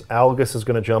course, Algus is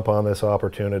going to jump on this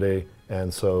opportunity.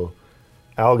 And so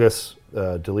Algus,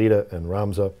 Delita, and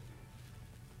Ramza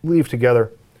leave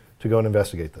together to go and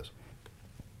investigate this.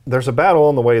 There's a battle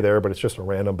on the way there, but it's just a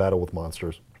random battle with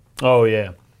monsters. Oh,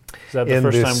 yeah. Is that the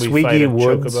first time we fight a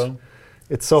chocobo?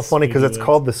 It's so funny because it's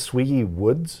called the Swiggy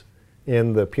Woods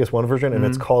in the PS1 version, and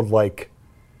it's called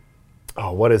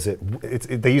what is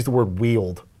it? They use the word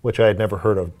weald, which I had never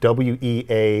heard of.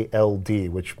 W-E-A-L-D,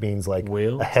 which means like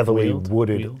a heavily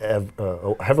wooded area.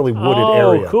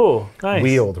 Oh, cool. Nice.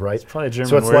 Weald, right? It's probably a German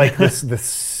so it's word. like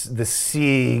the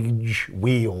siege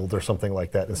weald or something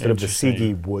like that instead of the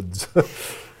Swiggy Woods.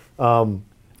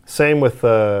 Same with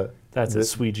that's a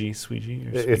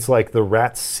Sweegie. It's like the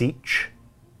Rat's Siege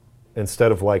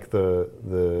instead of like the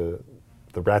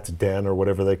Rat's Den or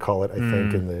whatever they call it. I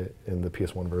think in the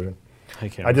PS1 version.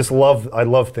 I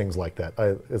love things like that.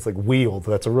 It's like weald.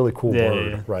 That's a really cool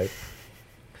word, right?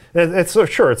 And it's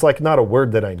sure it's like not a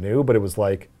word that I knew, but it was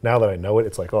like now that I know it,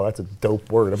 it's like that's a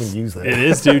dope word. I'm gonna use that. It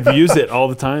is, dude. We use it all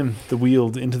the time. The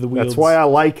weald into the weald. That's why I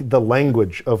like the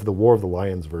language of the War of the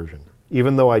Lions version.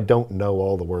 Even though I don't know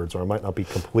all the words, or I might not be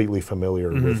completely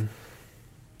familiar with,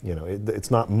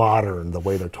 it's not modern the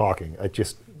way they're talking.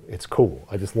 It's cool.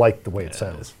 I just like the way it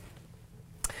sounds.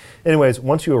 Anyways,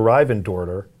 once you arrive in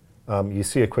Dorder, you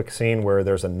see a quick scene where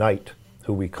there's a knight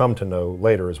who we come to know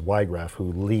later as Wygraf,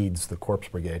 who leads the Corpse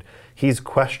Brigade. He's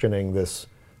questioning this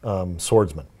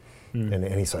swordsman,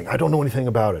 and he's saying, I don't know anything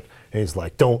about it. And he's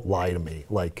like, don't lie to me.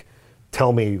 Like,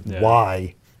 tell me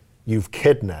why you've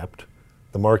kidnapped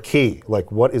the Marquis. Like,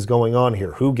 what is going on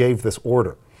here? Who gave this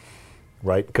order?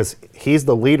 Right? Because he's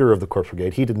the leader of the Corpse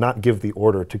Brigade. He did not give the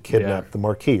order to kidnap the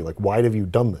Marquis. Like, why have you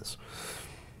done this?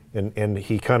 And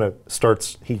he kind of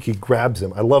starts, he grabs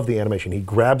him. I love the animation. He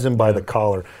grabs him by the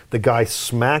collar. The guy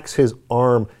smacks his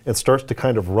arm and starts to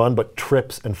kind of run, but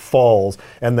trips and falls,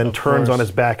 and then turns on his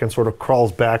back and sort of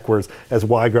crawls backwards as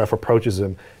Wygraf approaches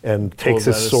him and takes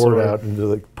his sword out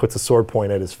and puts a sword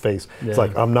point at his face. It's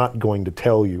like, I'm not going to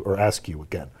tell you or ask you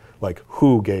again. like,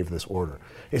 who gave this order?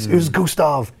 It was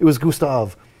Gustav. It was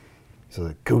Gustav. So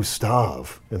like,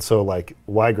 Gustav. And so like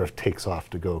Wygrif takes off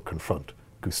to go confront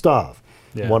Gustav,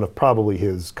 one of probably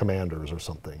his commanders or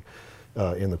something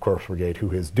in the Corpse Brigade,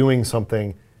 who is doing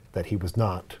something that he was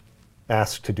not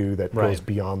asked to do that goes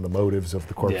beyond the motives of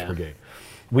the Corpse Brigade.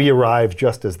 We arrive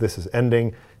just as this is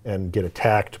ending and get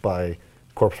attacked by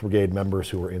Corpse Brigade members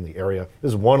who are in the area. This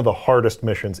is one of the hardest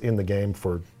missions in the game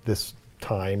for this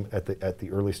time at the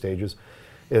early stages.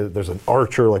 There's an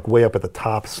archer like way up at the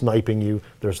top sniping you.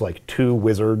 There's like 2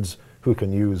 wizards who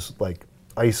can use like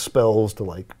ice spells to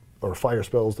like, or fire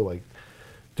spells to like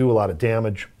do a lot of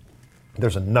damage.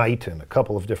 There's a knight and a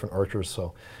couple of different archers,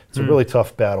 so it's a really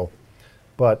tough battle.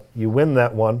 But you win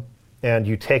that one, and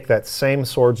you take that same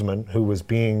swordsman who was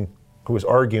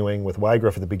arguing with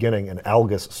Wygrif at the beginning, and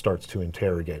Algus starts to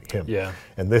interrogate him. Yeah.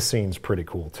 And this scene's pretty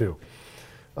cool too.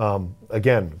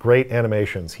 Again, great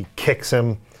animations. He kicks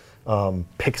him,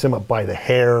 picks him up by the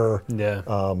hair,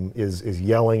 is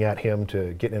yelling at him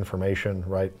to get information,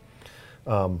 right?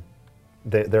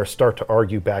 They start to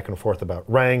argue back and forth about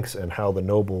ranks and how the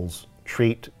nobles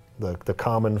treat the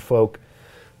common folk.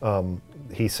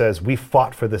 He says, we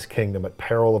fought for this kingdom at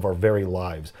peril of our very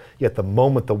lives, yet the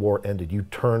moment the war ended, you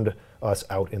turned us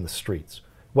out in the streets.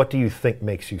 What do you think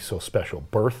makes you so special?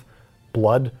 Birth?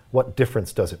 Blood? What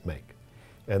difference does it make?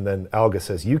 And then Algus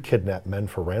says, you kidnap men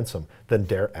for ransom, then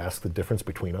dare ask the difference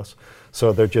between us?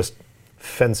 So they're just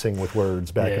fencing with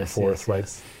words back and forth, right?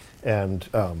 Yes. And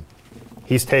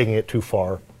he's taking it too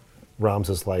far. Rams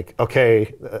is like,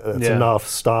 okay, that's enough,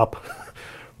 stop,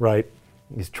 right?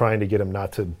 He's trying to get him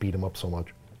not to beat him up so much.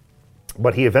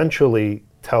 But he eventually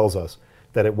tells us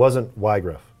that it wasn't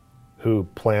Wygrif who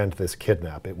planned this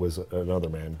kidnap. It was another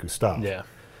man, Gustav. Yeah.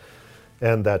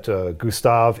 And that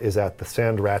Gustav is at the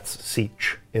Sandrat's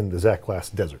Siege in the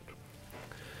Zaklas Desert.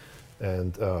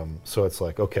 And so it's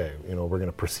like, okay, we're going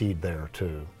to proceed there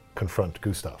to confront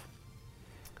Gustav.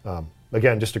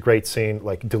 Again, just a great scene.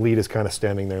 Like, Delete is kind of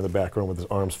standing there in the background with his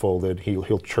arms folded.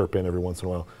 He'll chirp in every once in a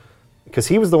while. Because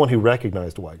he was the one who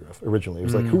recognized Wygrif originally. He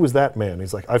was like, who was that man?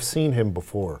 He's like, I've seen him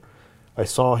before. I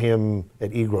saw him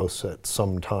at Egros at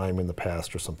some time in the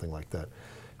past or something like that.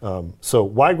 So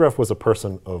Wygrif was a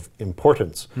person of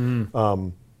importance.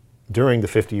 During the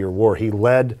 50-Year War, he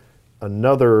led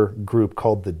another group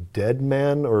called the Dead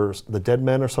Men or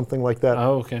something like that.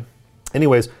 Oh, okay.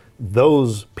 Anyways,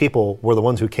 those people were the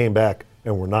ones who came back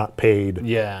and were not paid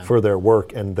for their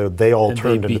work, and they all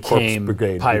turned into Corpse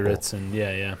Brigade pirates people.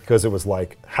 And because it was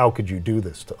like, how could you do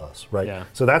this to us, right? Yeah.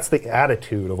 So that's the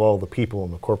attitude of all the people in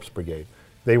the Corpse Brigade.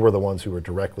 They were the ones who were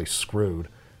directly screwed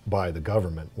by the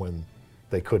government when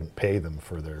they couldn't pay them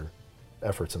for their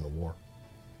efforts in the war.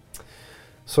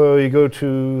 So you go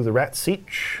to the Rat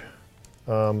Siege,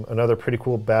 another pretty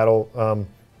cool battle.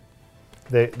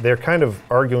 They're kind of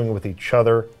arguing with each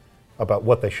other about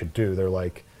what they should do. They're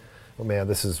like, oh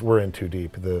man, we're in too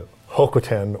deep. The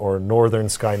Hokoten, or Northern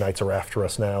Sky Knights, are after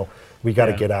us now. We got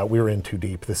to get out. We're in too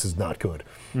deep. This is not good.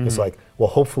 It's like, well,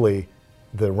 hopefully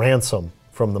the ransom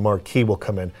from the Marquis will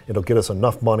come in. It'll get us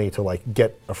enough money to like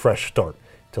get a fresh start,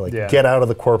 to like get out of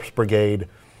the Corpse Brigade,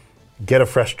 get a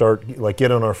fresh start, like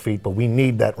get on our feet, but we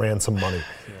need that ransom money,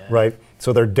 right?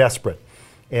 So they're desperate.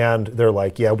 And they're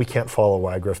like, yeah, we can't follow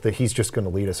Wygrif. He's just going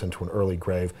to lead us into an early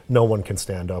grave. No one can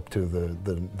stand up to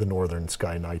the Northern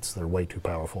Sky Knights. They're way too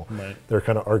powerful. Right. They're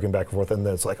kind of arguing back and forth, and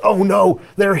then it's like, oh no,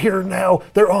 they're here now.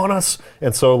 They're on us.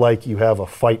 And so like you have a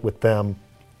fight with them,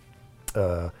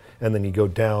 and then you go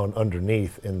down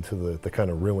underneath into the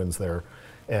kind of ruins there.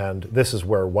 And this is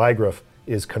where Wygrif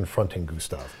is confronting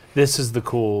Gustav. This is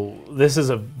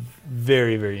a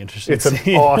very, very interesting scene. It's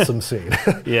an awesome scene.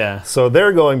 Yeah. So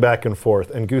they're going back and forth,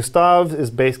 and Gustav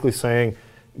is basically saying,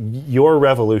 your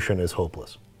revolution is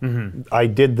hopeless. I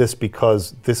did this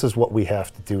because this is what we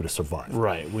have to do to survive.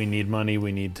 Right. We need money.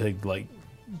 We need to like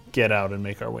get out and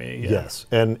make our way. Yeah. Yes.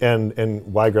 And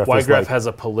Wygrif has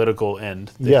a political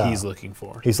end that he's looking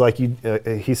for. He's like,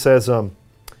 he says,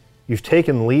 you've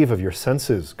taken leave of your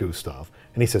senses, Gustav.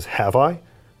 And he says, have I?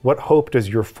 What hope does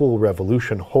your full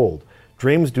revolution hold?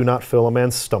 Dreams do not fill a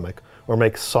man's stomach or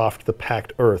make soft the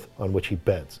packed earth on which he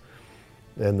beds.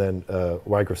 And then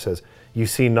Wygrif says, you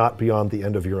see not beyond the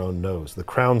end of your own nose. The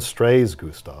crown strays,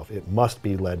 Gustav. It must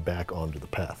be led back onto the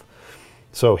path.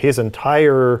 So his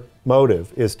entire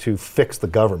motive is to fix the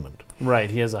government. Right,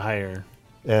 he has a higher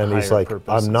And he's like,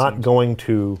 I'm not going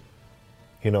to,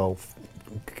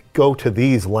 go to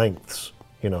these lengths,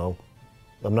 I'm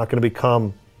not going to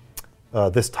become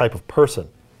this type of person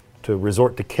to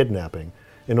resort to kidnapping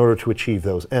in order to achieve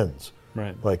those ends.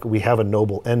 Right. Like, we have a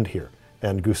noble end here.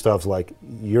 And Gustav's like,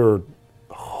 you're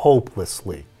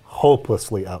hopelessly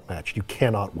hopelessly outmatched. You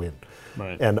cannot win.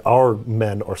 Right. And our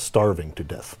men are starving to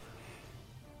death.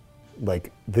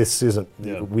 Like, this isn't,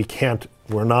 we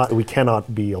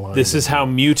cannot be aligned. This is how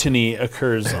mutiny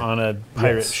occurs on a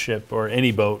pirate Yes. ship or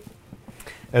any boat.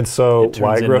 And so It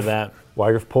turns into that.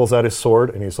 Wygriff pulls out his sword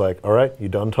and he's like, all right, you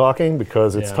done talking?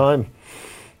 Because it's Yeah. time.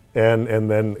 And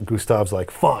then Gustav's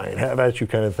like, fine, have at you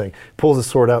kind of thing. Pulls his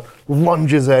sword out,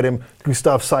 lunges at him.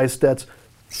 Gustav sidesteps,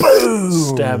 boom!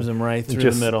 Stabs him right through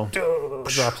Just the middle.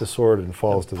 drops his sword and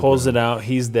falls to the Pulls ground. it out.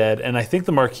 He's dead. And I think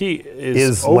the Marquis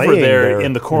is over laying there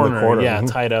in the corner. Yeah,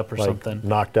 mhm. tied up or Like, something.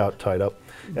 knocked out, tied up.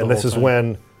 The And this whole is time.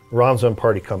 when Ramza and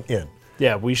party come in.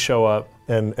 Yeah, we show up.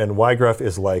 And Wygruff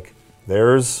is like,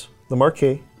 there's the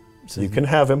Marquis. You can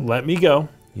have him. Let me go.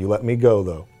 You let me go,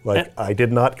 though. Like, I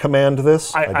did not command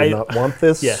this. I did not want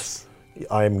this. Yes.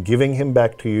 I'm giving him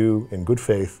back to you in good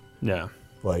faith. Yeah.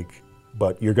 Like,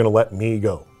 but you're going to let me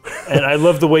go. And I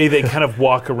love the way they kind of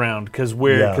walk around because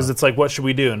Yeah. it's like, what should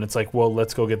we do? And it's like, well,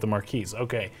 let's go get the Marquis.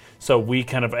 Okay. So we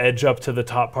kind of edge up to the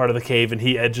top part of the cave and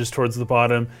he edges towards the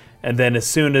bottom. And then as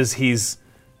soon as he's,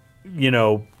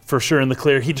 for sure in the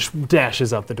clear, he just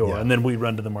dashes out the door. Yeah. And then we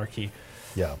run to the Marquis.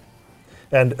 Yeah.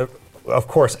 And, of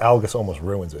course, Algus almost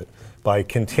ruins it by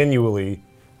continually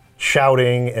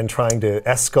shouting and trying to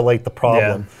escalate the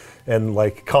problem and,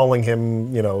 like, calling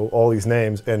him, all these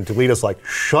names. And Delita's like,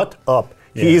 shut up.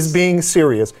 Yes. He's being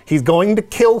serious. He's going to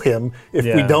kill him if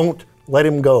we Yeah. don't let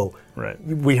him go. Right.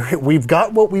 We've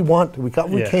got what we want. We got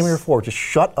what we came Yes. here for. Just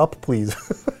shut up, please.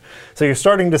 So you're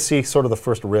starting to see sort of the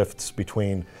first rifts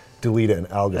between Delita and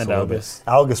Algus And a little bit. Algus.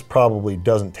 Algus probably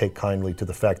doesn't take kindly to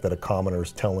the fact that a commoner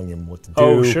is telling him what to do.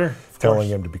 Oh, sure. Of telling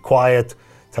course. him to be quiet,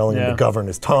 telling him Yeah. to govern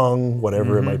his tongue,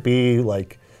 whatever it might be.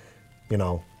 Like,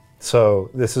 So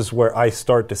this is where I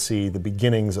start to see the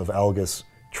beginnings of Algus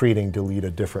treating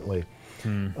Delita differently.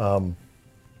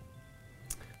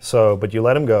 But you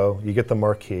let him go. You get the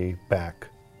Marquis back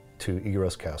to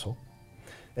Eros Castle.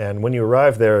 And when you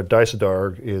arrive there,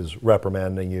 Dysadarg is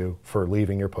reprimanding you for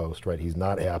leaving your post, right? He's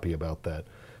not happy about that.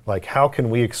 Like, how can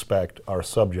we expect our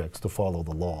subjects to follow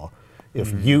the law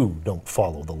if you don't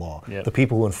follow the law? Yep. The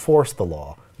people who enforce the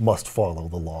law must follow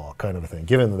the law, kind of a thing,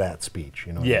 given that speech,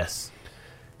 what I mean? Yes.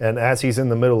 And as he's in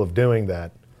the middle of doing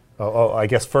that, I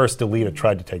guess first Delita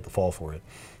tried to take the fall for it.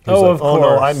 He's Oh, like, of oh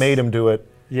no, I course. made him do it.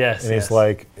 Yes. And he's yes.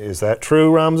 like, is that true,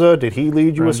 Ramza? Did he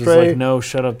lead you Ramza's astray? like, no,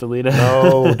 shut up, Delita.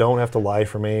 No, don't have to lie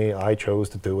for me. I chose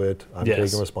to do it. I'm Yes.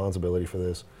 taking responsibility for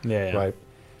this. Yeah. Right?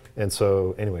 And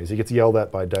so, anyways, he gets yelled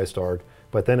at by Dysadarg.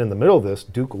 But then in the middle of this,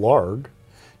 Duke Larg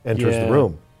enters Yeah. the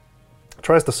room.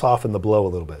 Tries to soften the blow a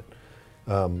little bit.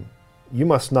 You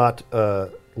must not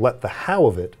let the how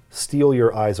of it steal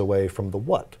your eyes away from the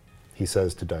what, he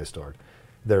says to Dysadarg.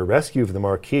 Their rescue of the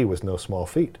Marquis was no small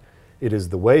feat. It is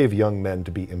the way of young men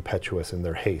to be impetuous in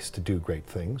their haste to do great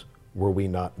things. Were we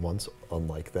not once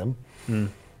unlike them?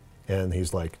 And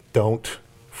he's like, don't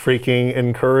freaking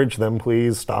encourage them,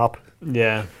 please. Stop.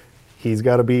 Yeah. He's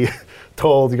got to be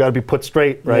told, you got to be put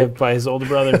straight, right? Yeah, by his older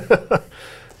brother.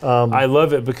 I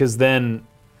love it because then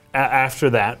after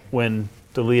that, when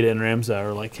Delita and Ramza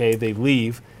are like, hey, they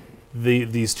leave,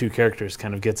 these two characters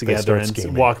kind of get together start and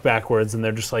scheming. walk backwards, and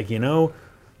they're just like,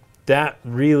 that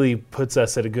really puts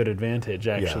us at a good advantage,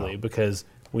 actually, Yeah. because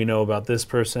we know about this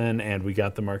person, and we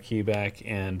got the Marquis back,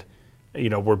 and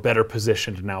we're better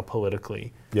positioned now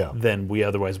politically Yeah. than we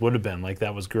otherwise would have been. Like,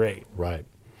 that was great. Right.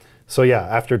 So yeah,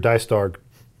 after Dysadarg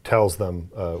tells them,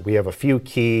 we have a few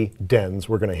key dens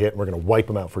we're going to hit, and we're going to wipe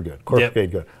them out for good. Corpse Yep.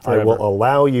 Brigade, good. I Forever. will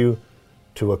allow you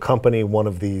to accompany one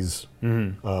of these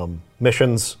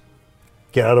missions,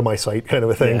 get out of my sight kind of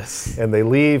a thing. Yes. And they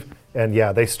leave, and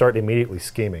yeah, they start immediately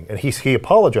scheming. And he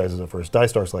apologizes at first.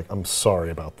 Dysadarg's like, I'm sorry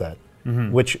about that.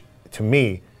 Which, to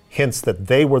me, hints that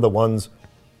they were the ones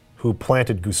who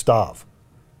planted Gustav.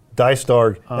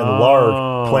 Dysadarg and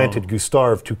Larg planted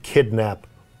Gustav to kidnap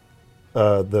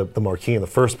the Marquis in the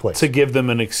first place. To give them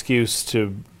an excuse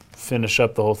to finish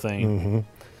up the whole thing.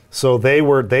 So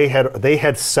they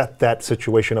had set that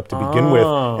situation up to begin with,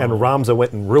 and Ramza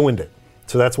went and ruined it.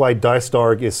 So that's why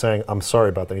Dysadarg is saying, I'm sorry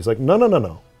about that. He's like,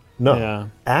 no. Yeah.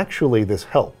 Actually, this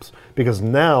helps, because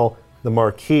now the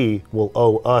Marquis will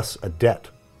owe us a debt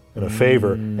and a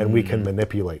favor, and we can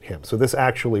manipulate him. So this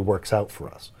actually works out for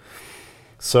us.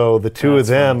 So the two of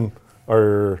them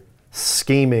are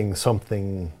scheming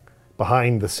something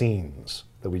behind the scenes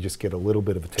that we just get a little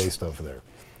bit of a taste of there.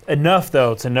 Enough,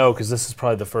 though, to know, because this is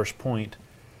probably the first point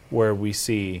where we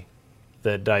see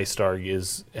that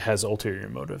Dysadarg has ulterior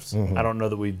motives. I don't know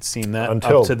that we'd seen that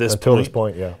up to this until point. this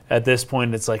point, yeah. At this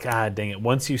point, it's like, dang it.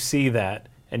 Once you see that,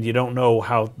 and you don't know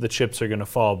how the chips are going to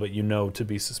fall, but you know to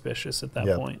be suspicious at that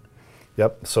Yep. point.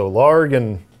 Yep. So Larg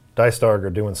and Dystarg are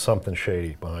doing something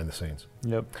shady behind the scenes.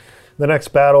 Yep. The next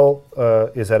battle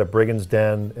is at a brigand's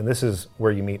den, and this is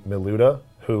where you meet Miluda,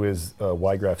 who is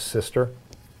Wygraf's sister.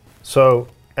 So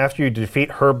after you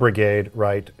defeat her brigade,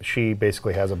 right, she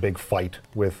basically has a big fight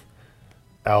with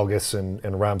Algus and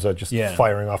Ramza, just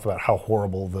firing off about how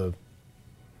horrible the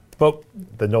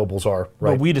nobles are,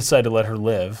 right? But we decide to let her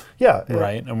live. Yeah.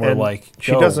 Right? And we're like,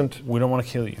 she doesn't. We don't want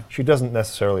to kill you. She doesn't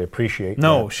necessarily appreciate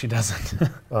No, that. she doesn't.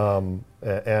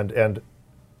 And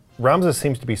Ramza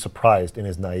seems to be surprised in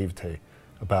his naivete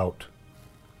about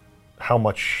how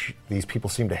much these people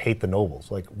seem to hate the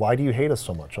nobles. Like, why do you hate us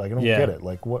so much? Like, I don't get it.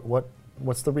 Like,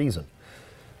 what's the reason?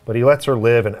 But he lets her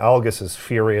live, and Algus is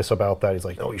furious about that. He's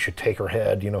like, "Oh, you should take her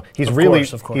head." You know, he's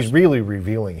really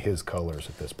revealing his colors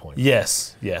at this point.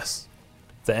 Yes.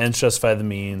 The ends justify the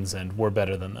means, and we're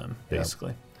better than them,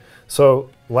 basically.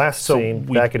 So last scene,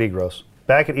 back at Egros.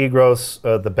 Back at Egros,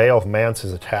 the Beowulf Mance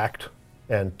is attacked,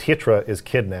 and Titra is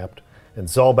kidnapped, and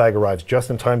Zalbag arrives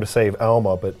just in time to save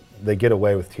Alma, but they get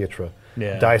away with Titra.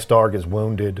 Yeah. Dystarg is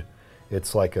wounded.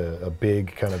 It's like a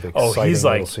big kind of exciting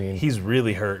little scene. He's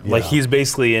really hurt. Yeah. Like he's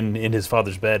basically in his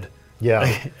father's bed.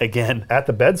 Yeah. Again. At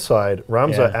the bedside,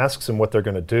 Ramza asks him what they're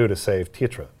going to do to save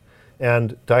Titra.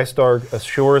 And Dystarg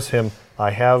assures him, I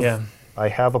have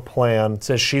a plan.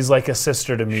 Says she's like a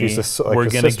sister to me. We're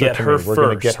going to get her first. We're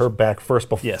going to get her back first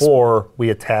before we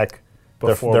attack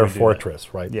their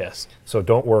fortress, right? Yes. So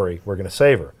don't worry, we're going to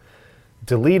save her.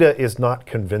 Delita is not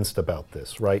convinced about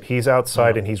this, right? He's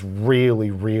outside and he's really,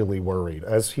 really worried,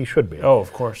 as he should be. Oh,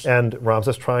 of course. And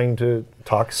Ramza's trying to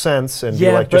talk sense and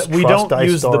be like, just but we trust don't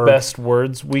use Dystarg. the best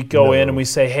words. We go in and we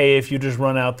say, hey, if you just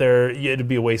run out there, it'd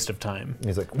be a waste of time.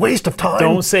 He's like, waste of time?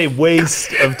 Don't say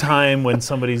waste of time when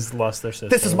somebody's lost their sister.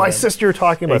 This is my sister you're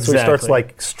talking about. Exactly. So he starts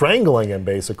like strangling him,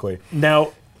 basically.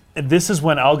 Now, this is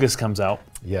when Algus comes out.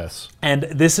 Yes. And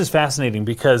this is fascinating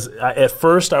because at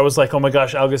first I was like, oh my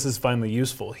gosh, Algus is finally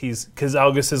useful. Because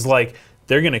Algus is like,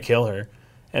 they're going to kill her.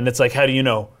 And it's like, how do you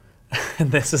know?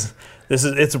 And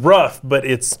it's rough, but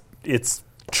it's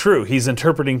true. He's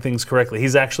interpreting things correctly.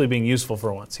 He's actually being useful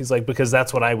for once. He's like, because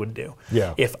that's what I would do.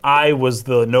 Yeah. If I was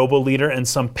the noble leader and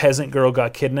some peasant girl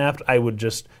got kidnapped, I would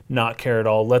just not care at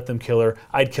all. Let them kill her.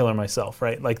 I'd kill her myself,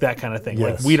 right? Like that kind of thing.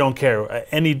 Yes. Like we don't care.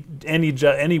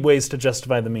 Any ways to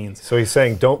justify the means. So he's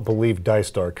saying, don't believe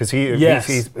Dystarg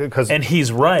because and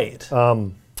he's right.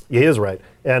 He is right,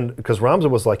 and because Ramza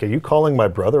was like, "Are you calling my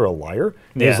brother a liar?"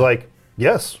 And he's like,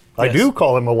 "Yes, I do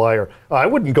call him a liar. I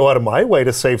wouldn't go out of my way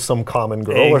to save some common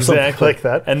girl or something like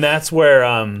that." And that's where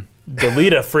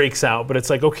Delita freaks out. But it's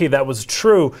like, okay, that was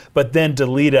true. But then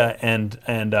Delita and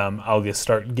Algus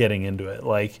start getting into it.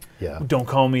 Like, don't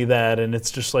call me that. And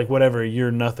it's just like, whatever.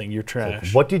 You're nothing. You're trash.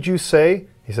 Like, what did you say?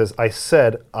 He says, "I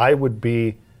said I would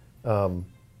be."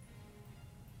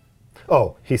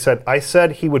 He said, I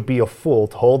said he would be a fool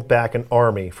to hold back an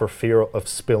army for fear of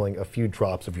spilling a few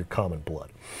drops of your common blood.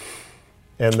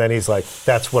 And then he's like,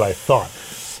 that's what I thought.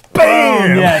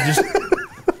 Bam! Yeah, just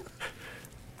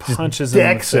punches him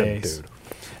in the face. Dude.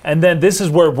 And then this is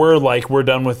where we're like, we're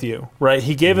done with you, right?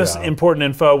 He gave us important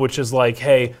info, which is like,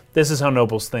 hey, this is how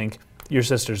nobles think. Your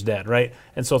sister's dead, right?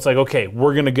 And so it's like, okay,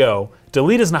 we're going to go.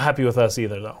 Delita's not happy with us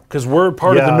either, though, because we're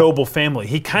part of the noble family.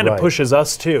 He kind of pushes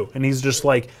us, too. And he's just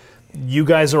like, you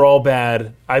guys are all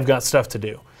bad. I've got stuff to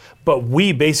do. But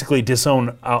we basically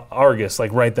disown Argus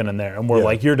like right then and there. And we're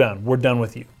like, you're done. We're done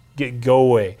with you. Go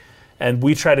away. And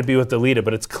we try to be with Delita,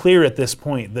 but it's clear at this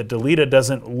point that Delita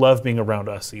doesn't love being around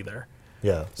us either.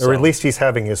 Yeah, or at least he's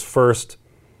having his first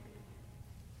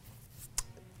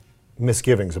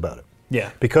misgivings about it.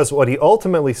 Yeah. Because what he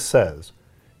ultimately says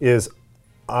is,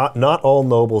 not all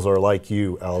nobles are like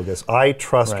you, Algus. I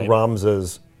trust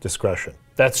Ramza's discretion.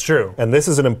 That's true. And this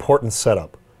is an important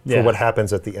setup for what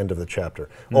happens at the end of the chapter.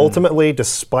 Ultimately,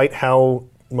 despite how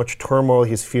much turmoil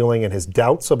he's feeling and his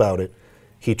doubts about it,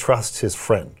 he trusts his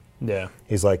friend. Yeah.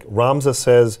 He's like, Ramza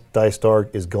says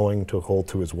Dystarg is going to hold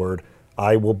to his word.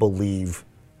 I will believe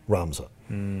Ramza.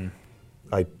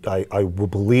 I will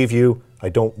believe you. I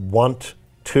don't want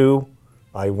to.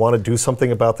 I want to do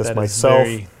something about this myself.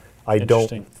 I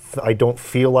don't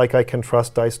feel like I can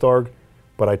trust Dystarg,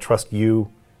 but I trust you.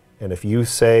 And if you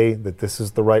say that this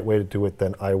is the right way to do it,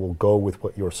 then I will go with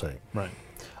what you're saying. Right.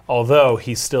 Although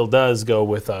he still does go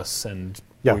with us, and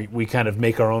we kind of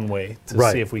make our own way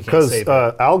to see if we can save him.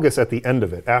 Because Algus, at the end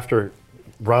of it, after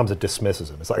Ramza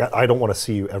dismisses him, it's like, I don't want to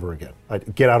see you ever again.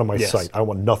 Get out of my sight. I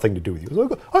want nothing to do with you. He's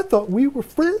like, I thought we were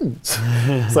friends.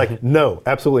 It's like, no,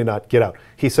 absolutely not. Get out.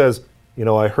 He says,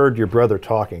 I heard your brother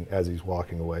talking as he's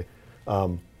walking away.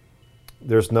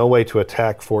 There's no way to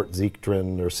attack Fort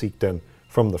Zeekdrin or Seekden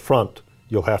from the front,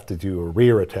 you'll have to do a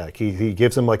rear attack. He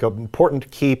gives him like an important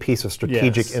key piece of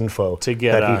strategic Yes, info to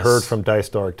get that he us heard from Dice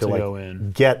Dark to go like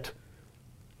in. get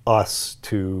us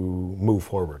to move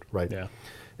forward, right? Yeah.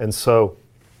 And so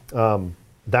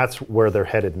that's where they're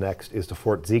headed next, is to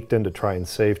Fort Zeekden to try and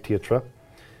save Tietra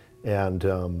and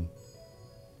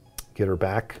get her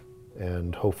back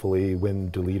and hopefully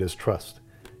win Dulita's trust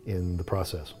in the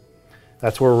process.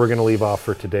 That's where we're going to leave off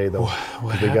for today, though.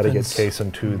 What We got to get happens?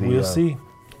 Kaysen to the We'll see.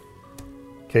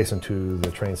 Kaysen to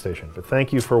the train station. But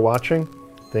thank you for watching.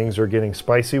 Things are getting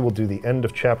spicy. We'll do the end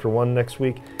of chapter 1 next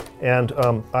week, and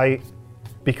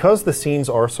because the scenes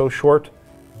are so short,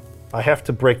 I have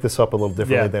to break this up a little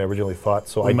differently Yeah. than I originally thought.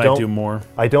 So We I might don't do more.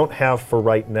 I don't have for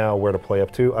right now where to play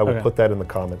up to. I will Okay. put that in the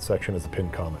comment section as a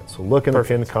pinned comment. So look in the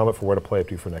pinned comment for where to play up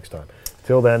to for next time.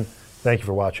 Till then, thank you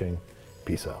for watching.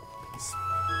 Peace out. Peace.